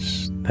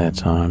abundance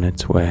that's on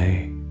its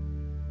way.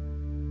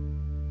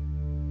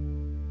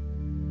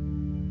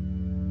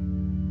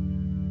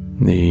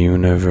 The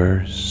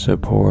universe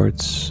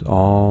supports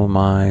all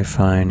my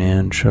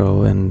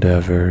financial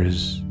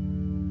endeavors,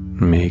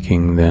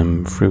 making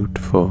them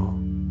fruitful.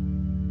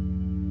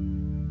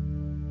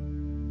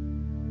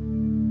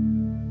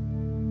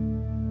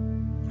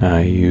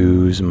 I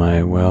use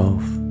my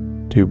wealth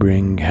to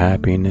bring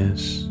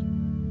happiness,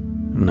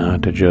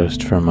 not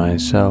just for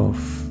myself,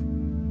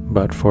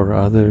 but for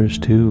others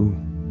too.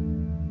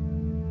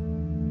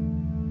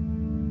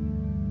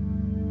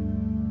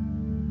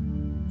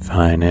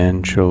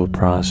 Financial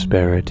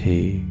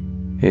prosperity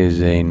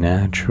is a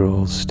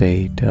natural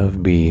state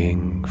of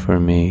being for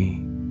me.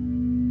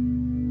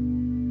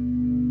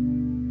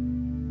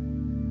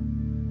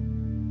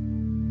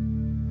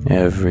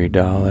 Every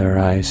dollar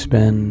I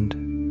spend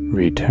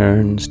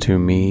returns to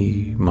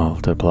me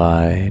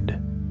multiplied.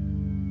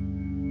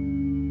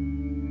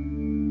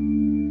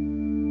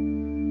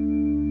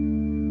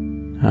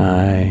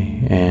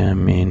 I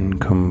am in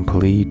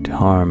complete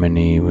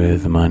harmony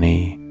with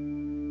money,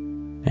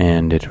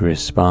 and it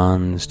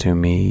responds to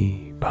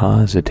me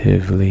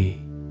positively.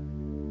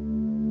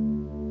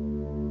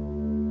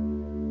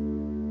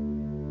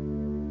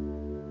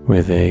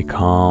 With a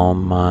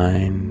calm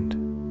mind,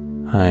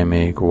 I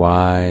make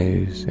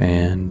wise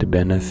and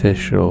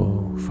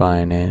beneficial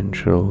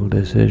financial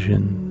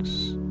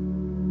decisions.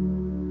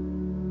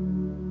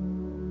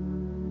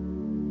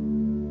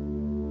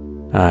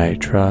 I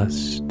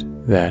trust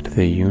that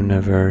the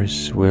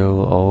universe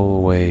will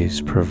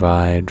always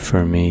provide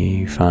for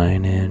me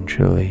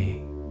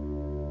financially.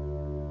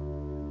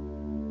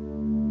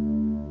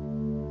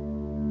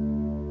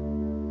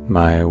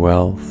 My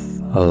wealth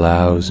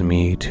allows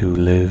me to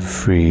live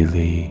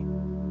freely,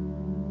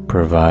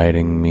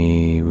 providing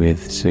me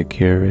with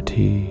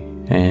security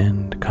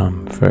and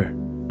comfort.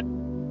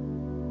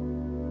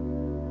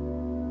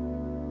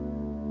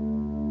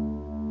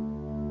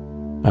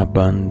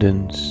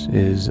 Abundance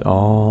is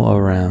all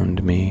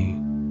around me,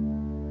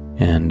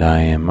 and I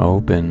am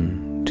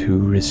open to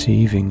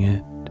receiving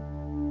it.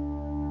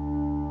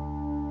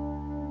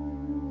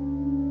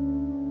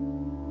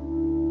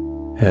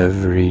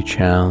 Every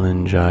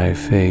challenge I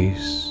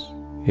face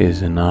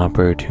is an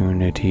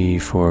opportunity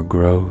for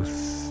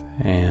growth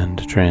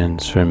and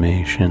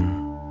transformation.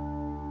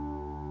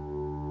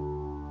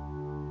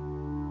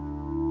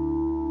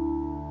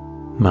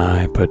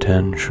 My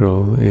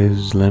potential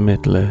is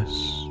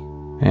limitless,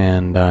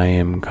 and I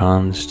am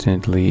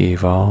constantly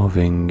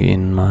evolving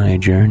in my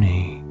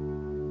journey.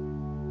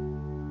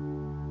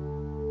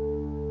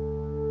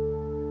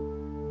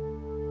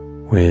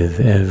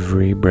 With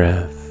every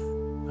breath,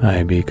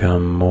 I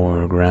become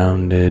more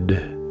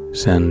grounded,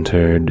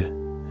 centered,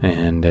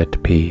 and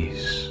at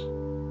peace.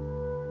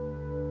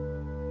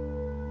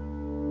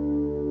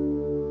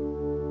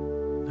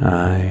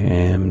 I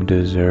am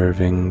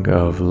deserving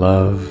of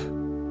love,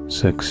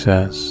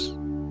 success,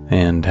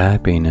 and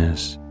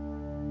happiness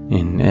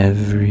in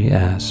every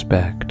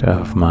aspect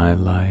of my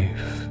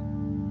life.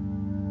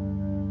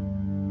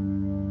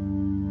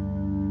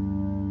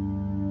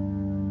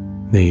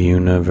 The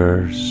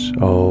universe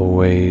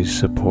always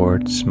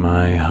supports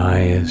my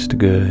highest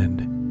good,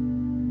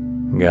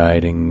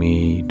 guiding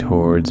me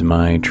towards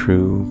my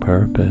true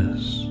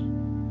purpose.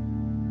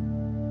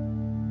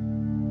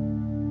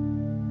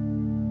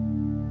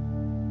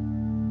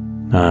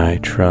 I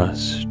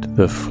trust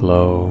the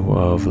flow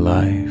of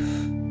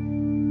life,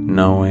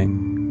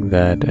 knowing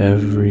that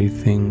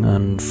everything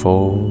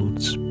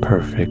unfolds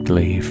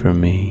perfectly for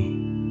me.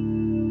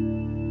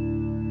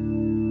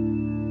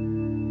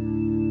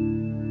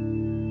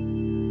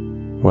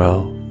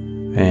 Wealth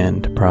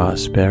and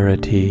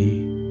prosperity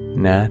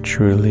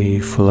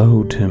naturally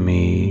flow to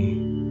me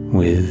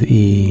with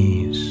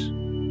ease.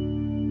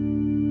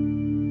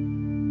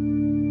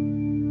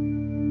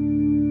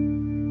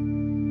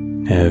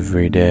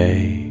 Every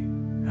day,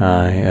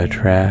 I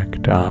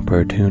attract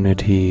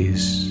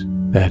opportunities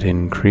that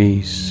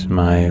increase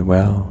my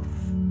wealth.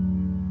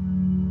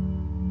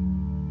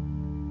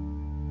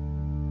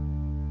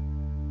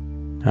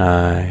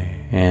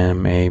 I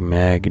am a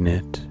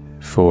magnet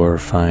for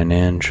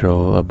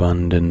financial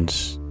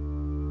abundance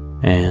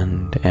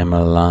and am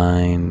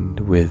aligned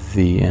with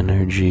the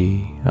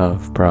energy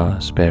of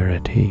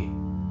prosperity.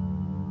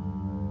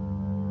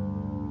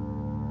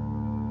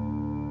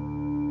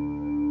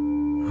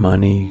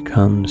 Money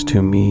comes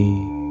to me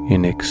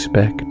in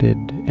expected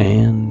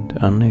and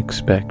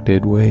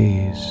unexpected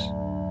ways,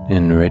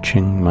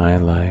 enriching my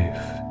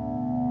life.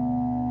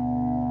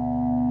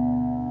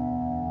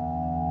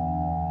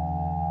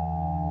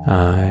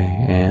 I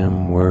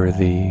am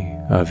worthy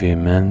of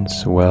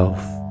immense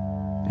wealth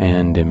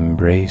and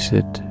embrace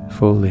it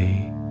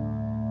fully.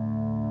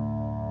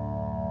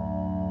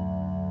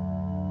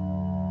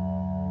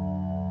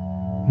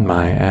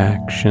 My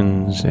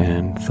actions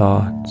and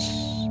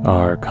thoughts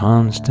are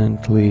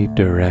constantly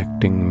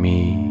directing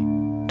me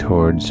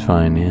towards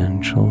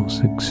financial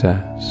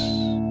success.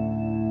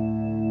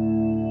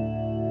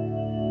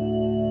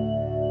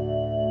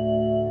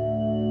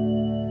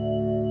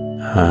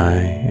 I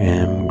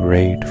am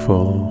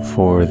grateful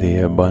for the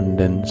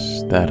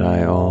abundance that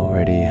I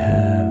already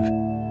have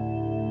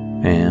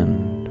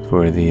and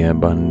for the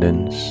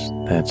abundance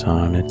that's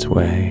on its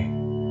way.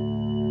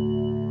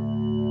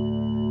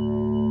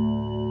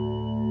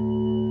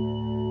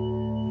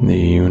 The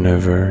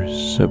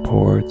universe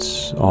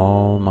supports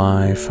all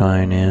my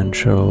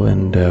financial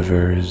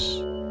endeavors,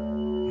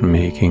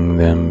 making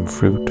them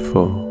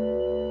fruitful.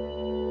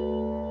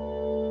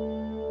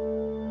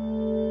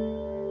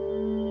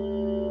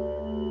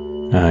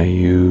 I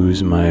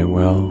use my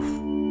wealth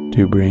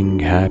to bring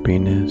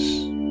happiness,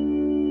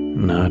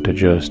 not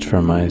just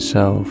for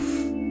myself,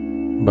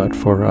 but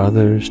for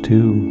others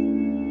too.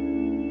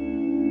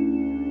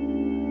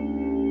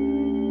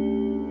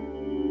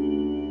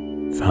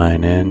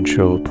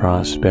 Financial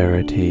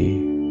prosperity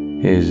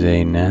is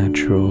a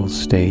natural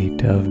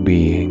state of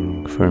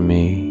being for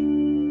me.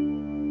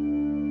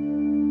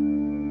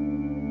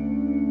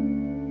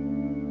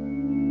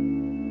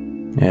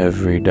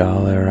 Every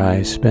dollar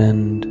I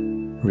spend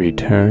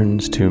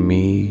returns to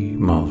me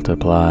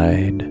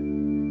multiplied.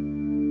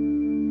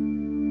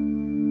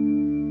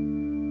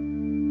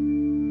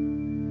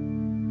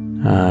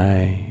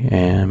 I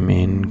am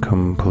in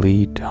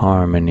complete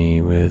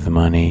harmony with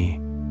money,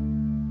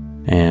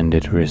 and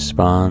it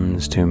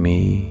responds to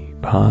me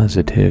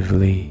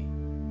positively.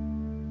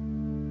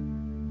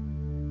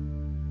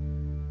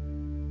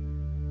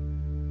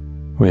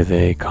 With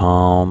a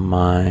calm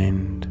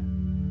mind,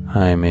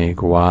 I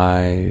make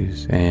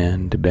wise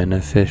and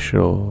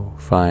beneficial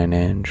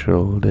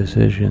financial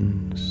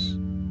decisions.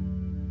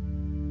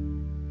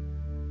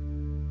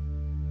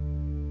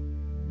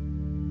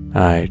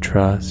 I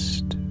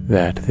trust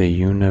that the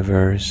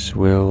universe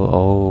will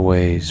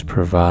always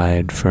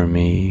provide for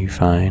me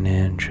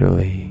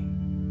financially.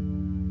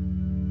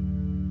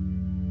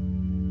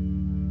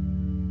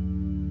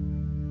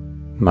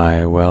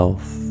 My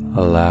wealth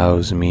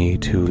allows me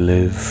to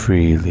live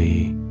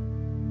freely,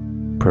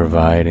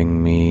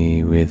 providing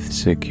me with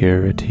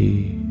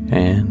security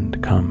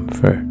and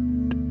comfort.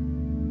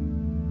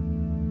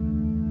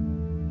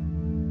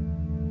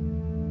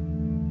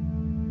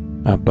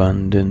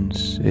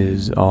 Abundance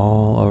is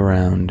all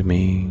around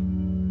me,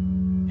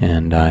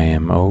 and I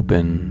am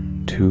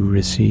open to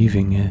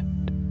receiving it.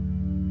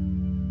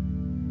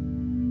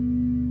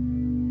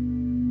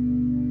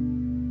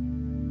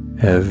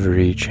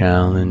 Every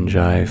challenge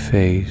I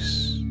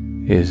face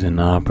is an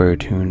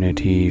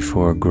opportunity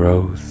for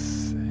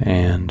growth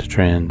and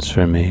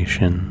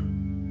transformation.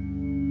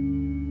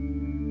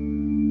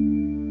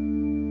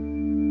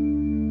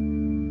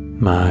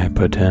 My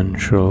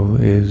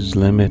potential is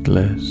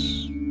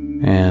limitless,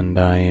 and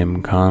I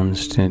am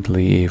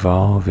constantly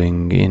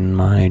evolving in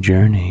my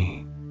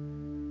journey.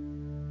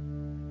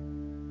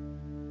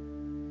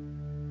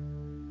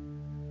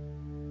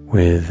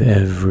 With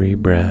every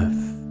breath,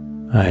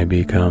 I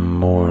become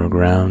more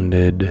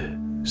grounded,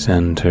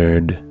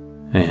 centered,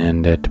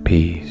 and at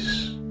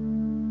peace.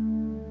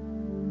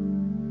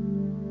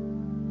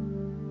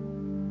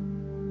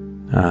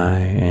 I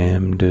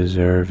am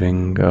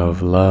deserving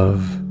of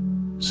love,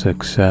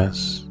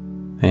 success,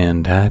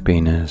 and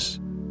happiness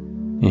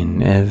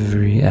in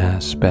every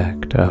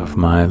aspect of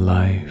my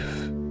life.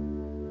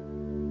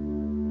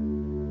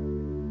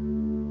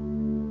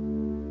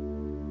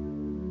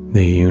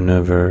 The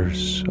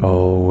universe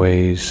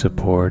always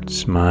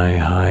supports my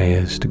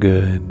highest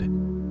good,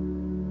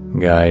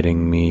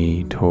 guiding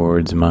me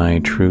towards my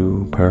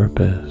true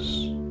purpose.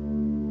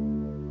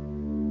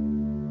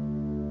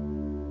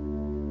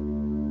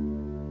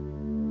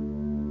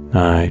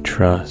 I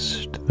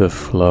trust the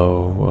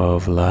flow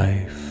of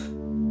life,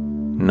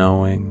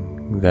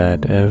 knowing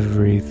that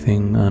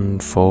everything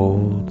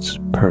unfolds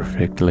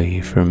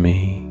perfectly for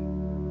me.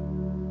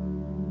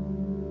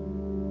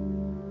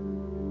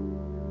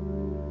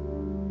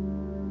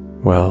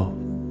 Wealth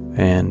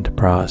and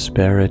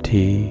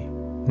prosperity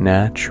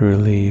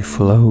naturally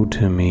flow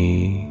to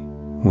me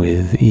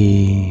with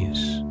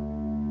ease.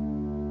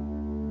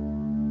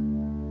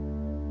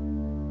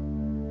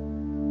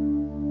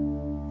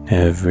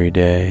 Every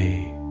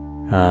day,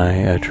 I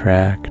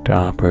attract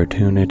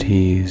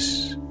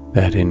opportunities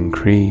that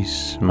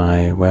increase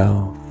my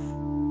wealth.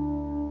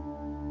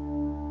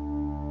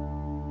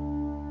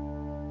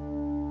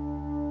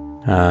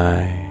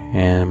 I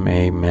am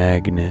a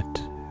magnet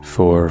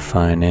for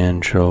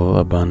financial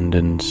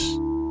abundance,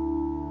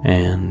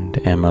 and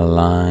am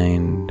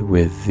aligned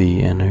with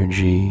the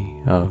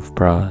energy of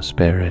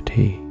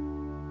prosperity.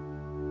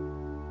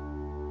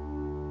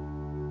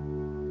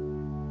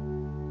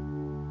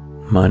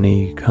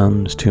 Money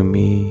comes to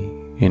me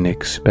in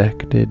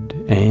expected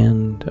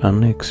and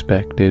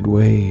unexpected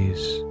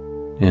ways,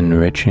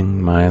 enriching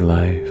my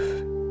life.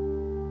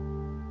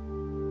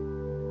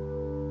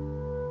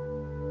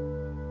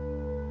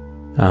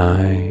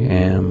 I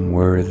am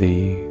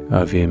worthy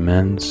of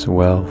immense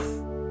wealth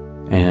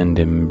and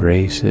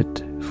embrace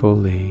it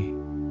fully.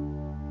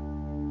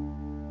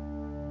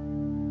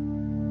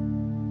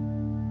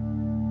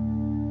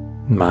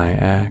 My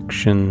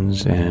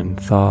actions and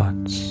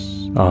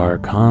thoughts are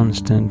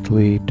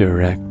constantly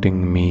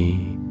directing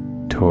me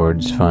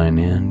towards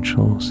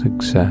financial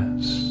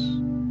success.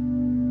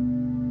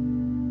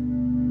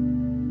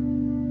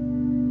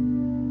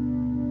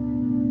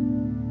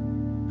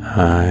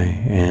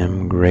 I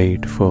am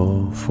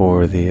grateful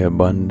for the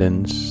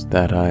abundance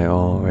that I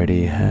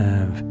already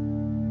have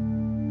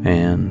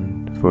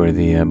and for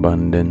the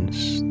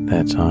abundance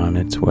that's on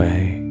its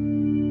way.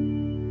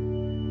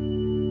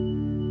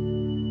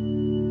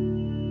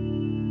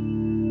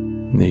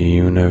 The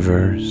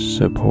universe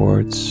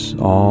supports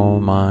all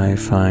my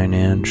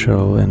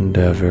financial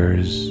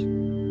endeavors,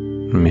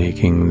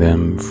 making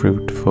them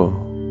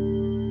fruitful.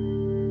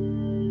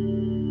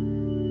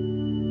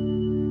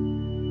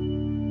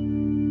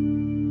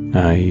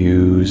 I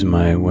use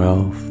my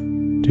wealth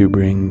to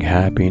bring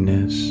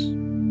happiness,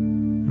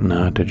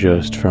 not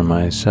just for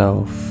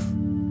myself,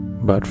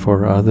 but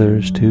for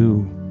others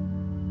too.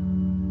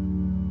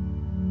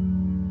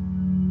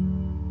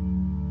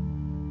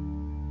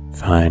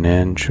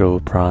 Financial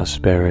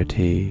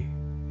prosperity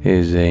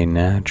is a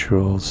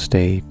natural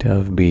state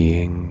of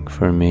being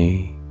for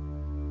me.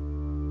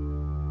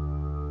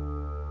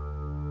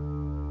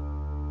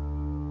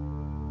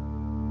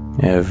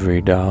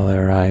 Every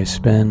dollar I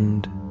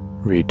spend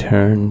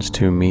returns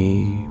to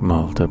me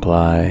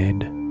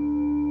multiplied.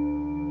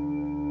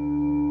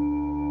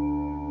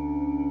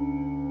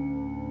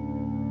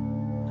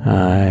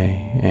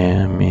 I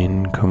am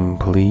in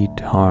complete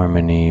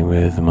harmony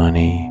with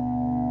money,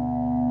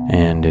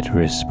 and it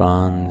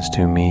responds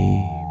to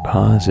me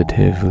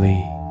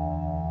positively.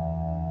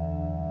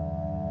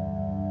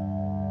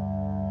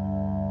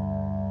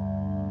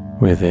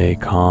 With a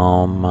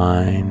calm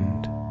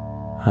mind,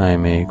 I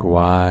make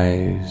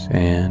wise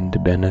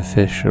and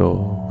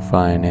beneficial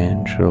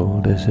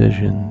financial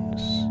decisions.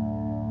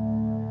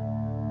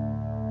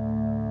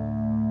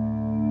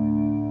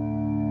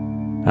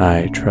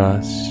 I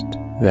trust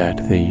that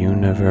the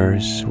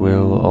universe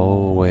will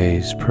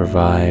always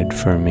provide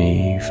for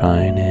me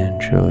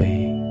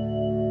financially.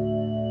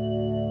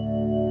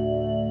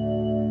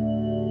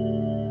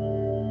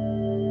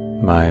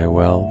 My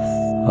wealth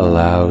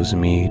allows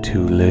me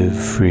to live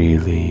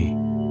freely,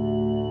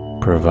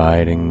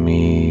 providing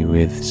me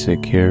with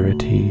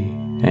security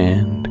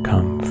and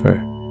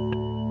comfort.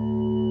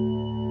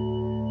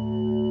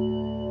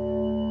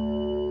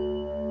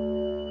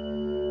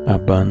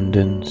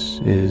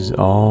 Abundance is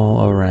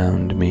all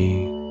around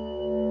me,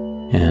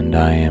 and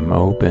I am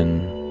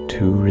open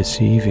to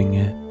receiving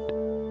it.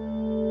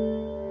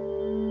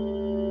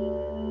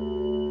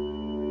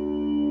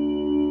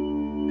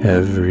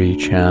 Every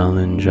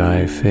challenge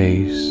I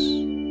face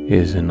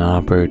is an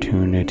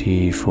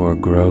opportunity for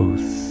growth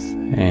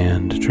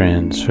and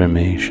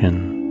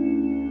transformation.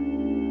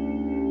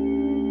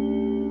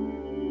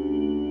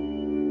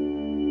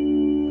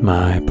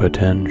 My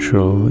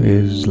potential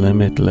is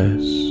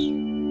limitless,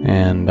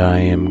 and I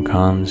am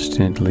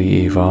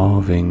constantly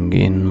evolving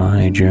in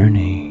my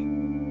journey.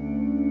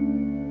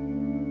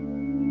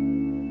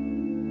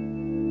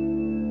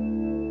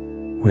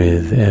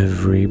 With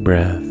every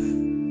breath,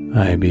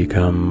 I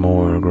become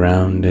more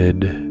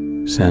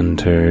grounded,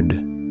 centered,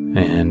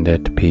 and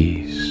at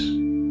peace.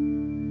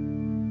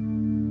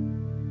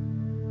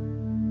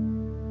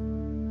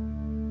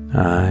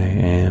 I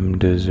am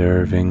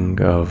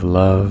deserving of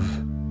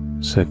love,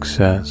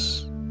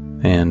 success,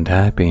 and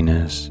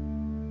happiness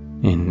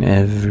in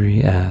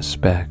every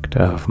aspect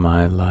of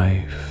my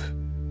life.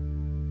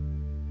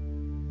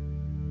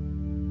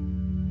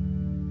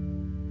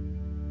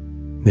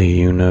 The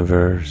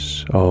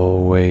universe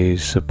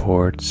always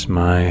supports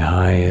my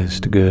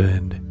highest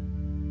good,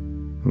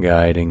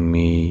 guiding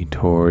me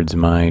towards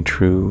my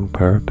true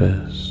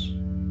purpose.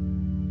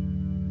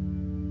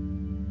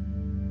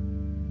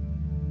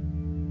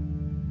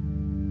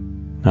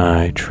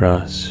 I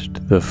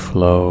trust the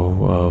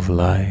flow of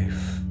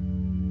life,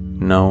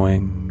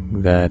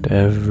 knowing that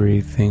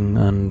everything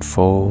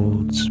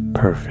unfolds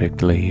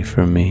perfectly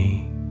for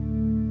me.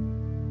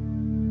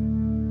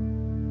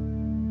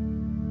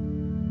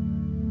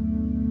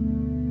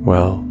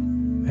 Wealth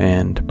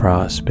and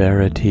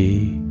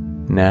prosperity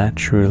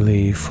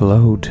naturally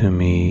flow to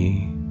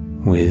me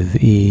with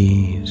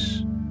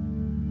ease.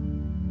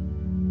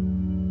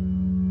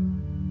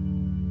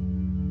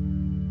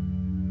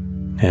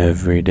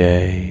 Every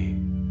day,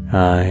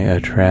 I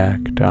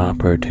attract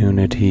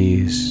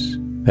opportunities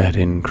that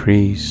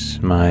increase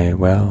my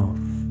wealth.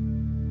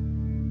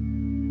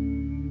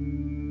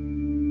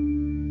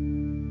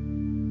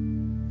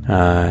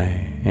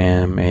 I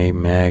am a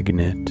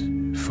magnet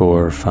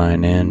for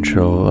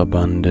financial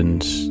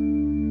abundance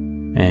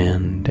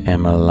and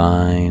am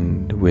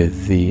aligned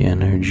with the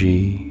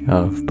energy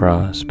of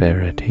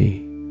prosperity.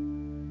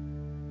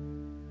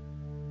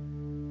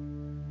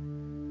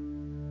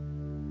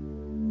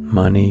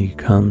 Money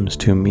comes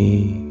to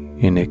me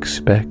in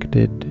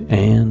expected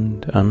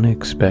and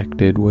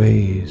unexpected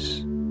ways,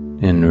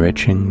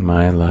 enriching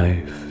my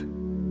life.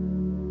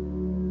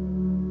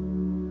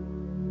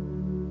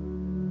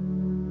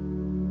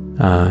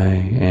 I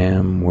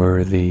am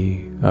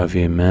worthy of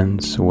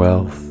immense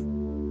wealth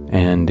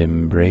and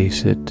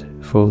embrace it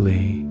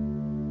fully.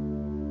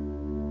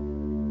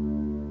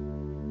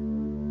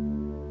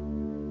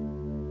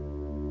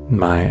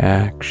 My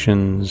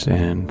actions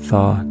and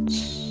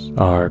thoughts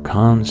are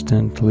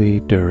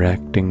constantly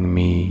directing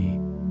me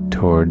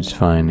towards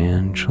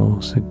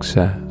financial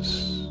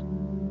success.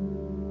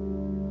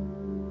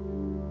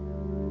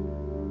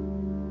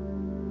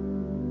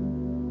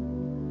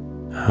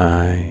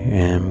 I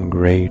am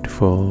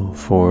grateful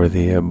for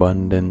the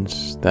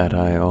abundance that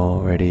I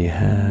already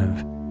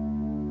have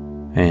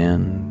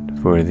and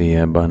for the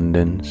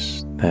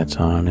abundance that's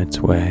on its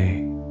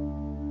way.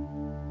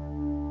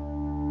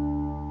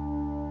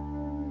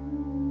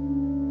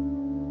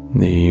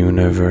 The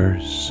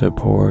universe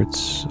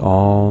supports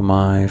all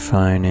my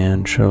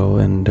financial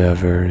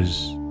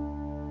endeavors,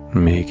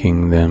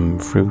 making them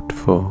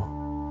fruitful.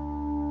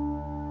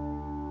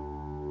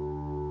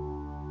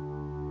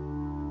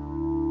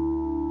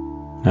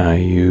 I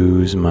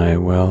use my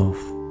wealth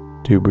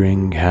to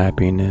bring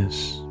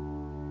happiness,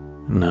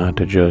 not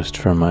just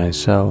for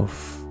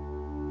myself,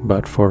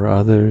 but for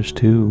others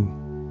too.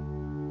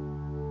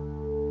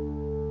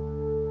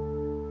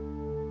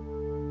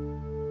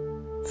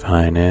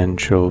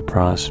 Financial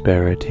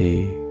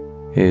prosperity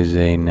is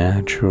a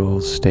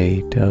natural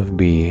state of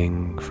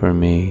being for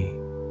me.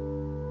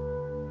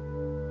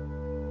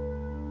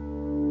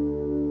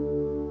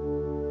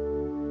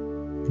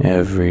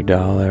 Every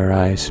dollar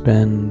I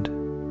spend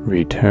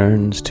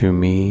returns to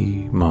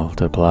me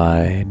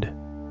multiplied.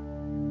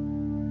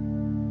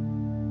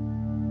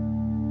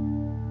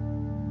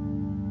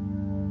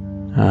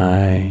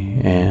 I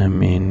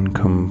am in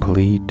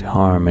complete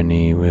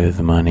harmony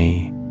with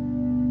money,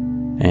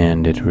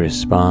 and it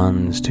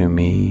responds to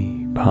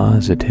me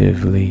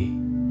positively.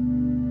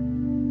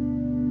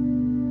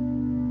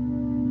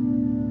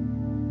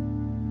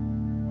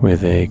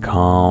 With a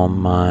calm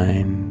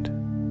mind,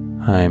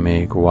 I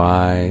make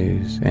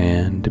wise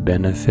and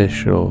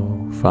beneficial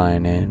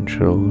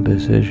financial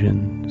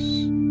decisions.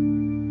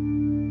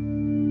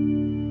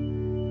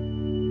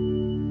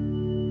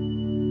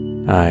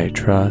 I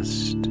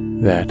trust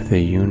that the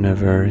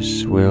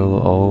universe will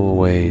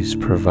always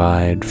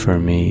provide for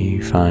me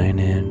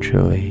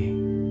financially.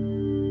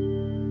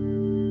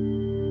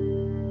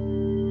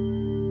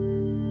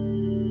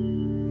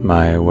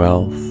 My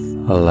wealth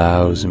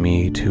allows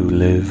me to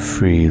live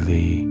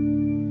freely,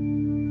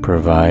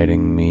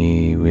 providing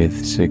me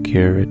with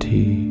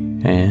security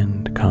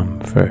and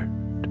comfort.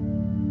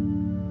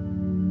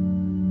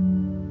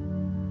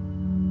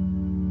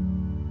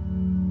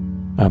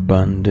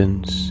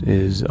 Abundance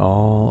is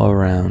all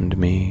around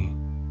me,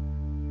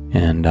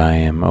 and I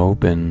am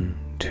open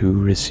to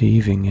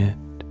receiving it.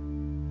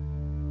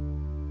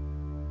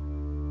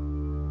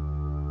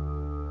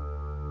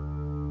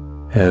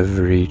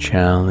 Every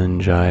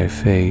challenge I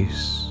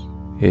face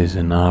is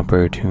an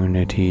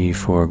opportunity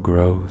for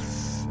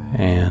growth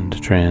and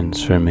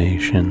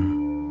transformation.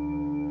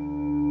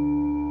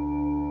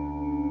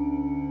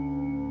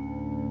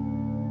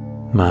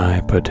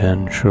 My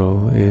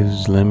potential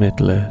is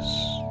limitless,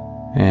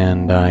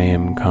 and I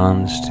am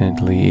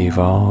constantly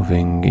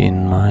evolving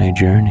in my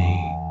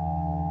journey.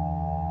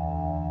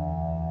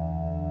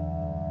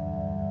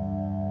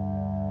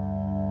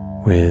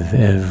 With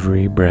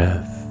every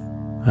breath,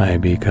 I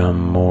become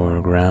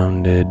more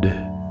grounded,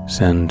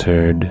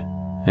 centered,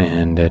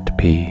 and at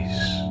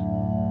peace.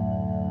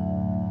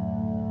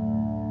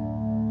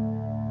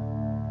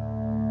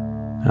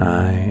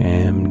 I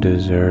am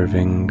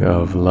deserving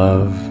of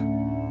love,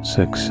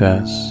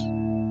 success,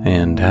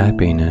 and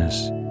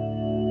happiness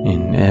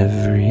in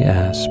every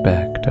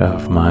aspect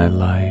of my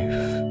life.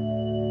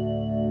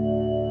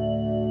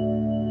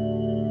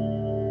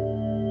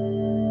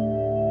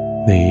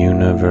 The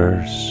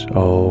universe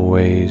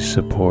always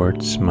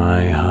supports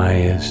my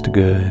highest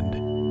good,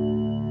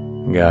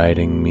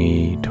 guiding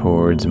me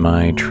towards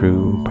my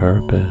true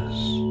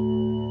purpose.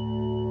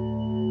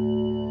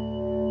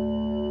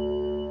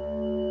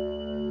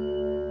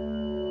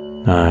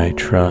 I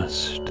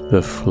trust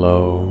the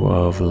flow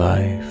of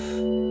life,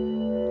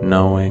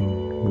 knowing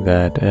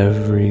that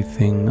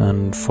everything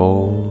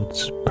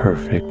unfolds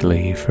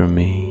perfectly for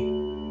me.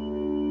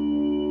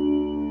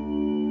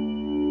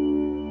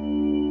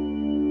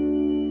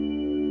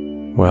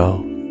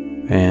 Wealth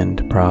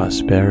and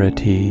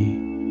prosperity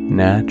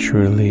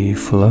naturally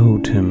flow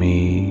to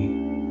me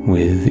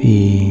with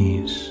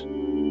ease.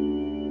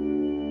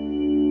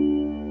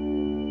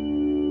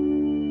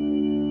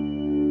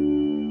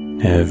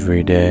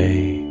 Every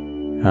day,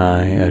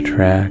 I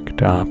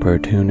attract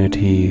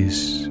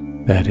opportunities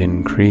that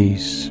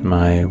increase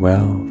my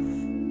wealth.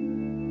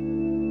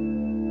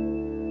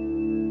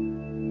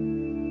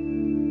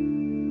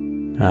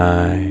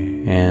 I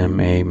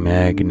am a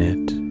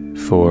magnet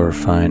for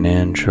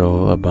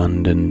financial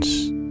abundance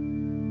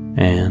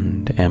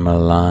and am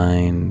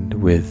aligned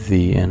with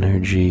the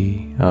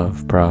energy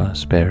of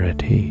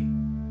prosperity.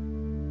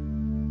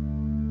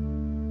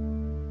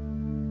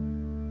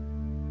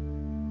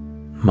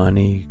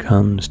 Money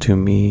comes to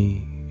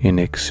me in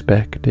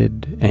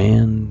expected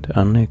and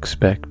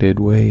unexpected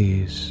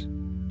ways,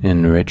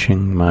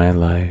 enriching my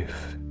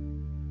life.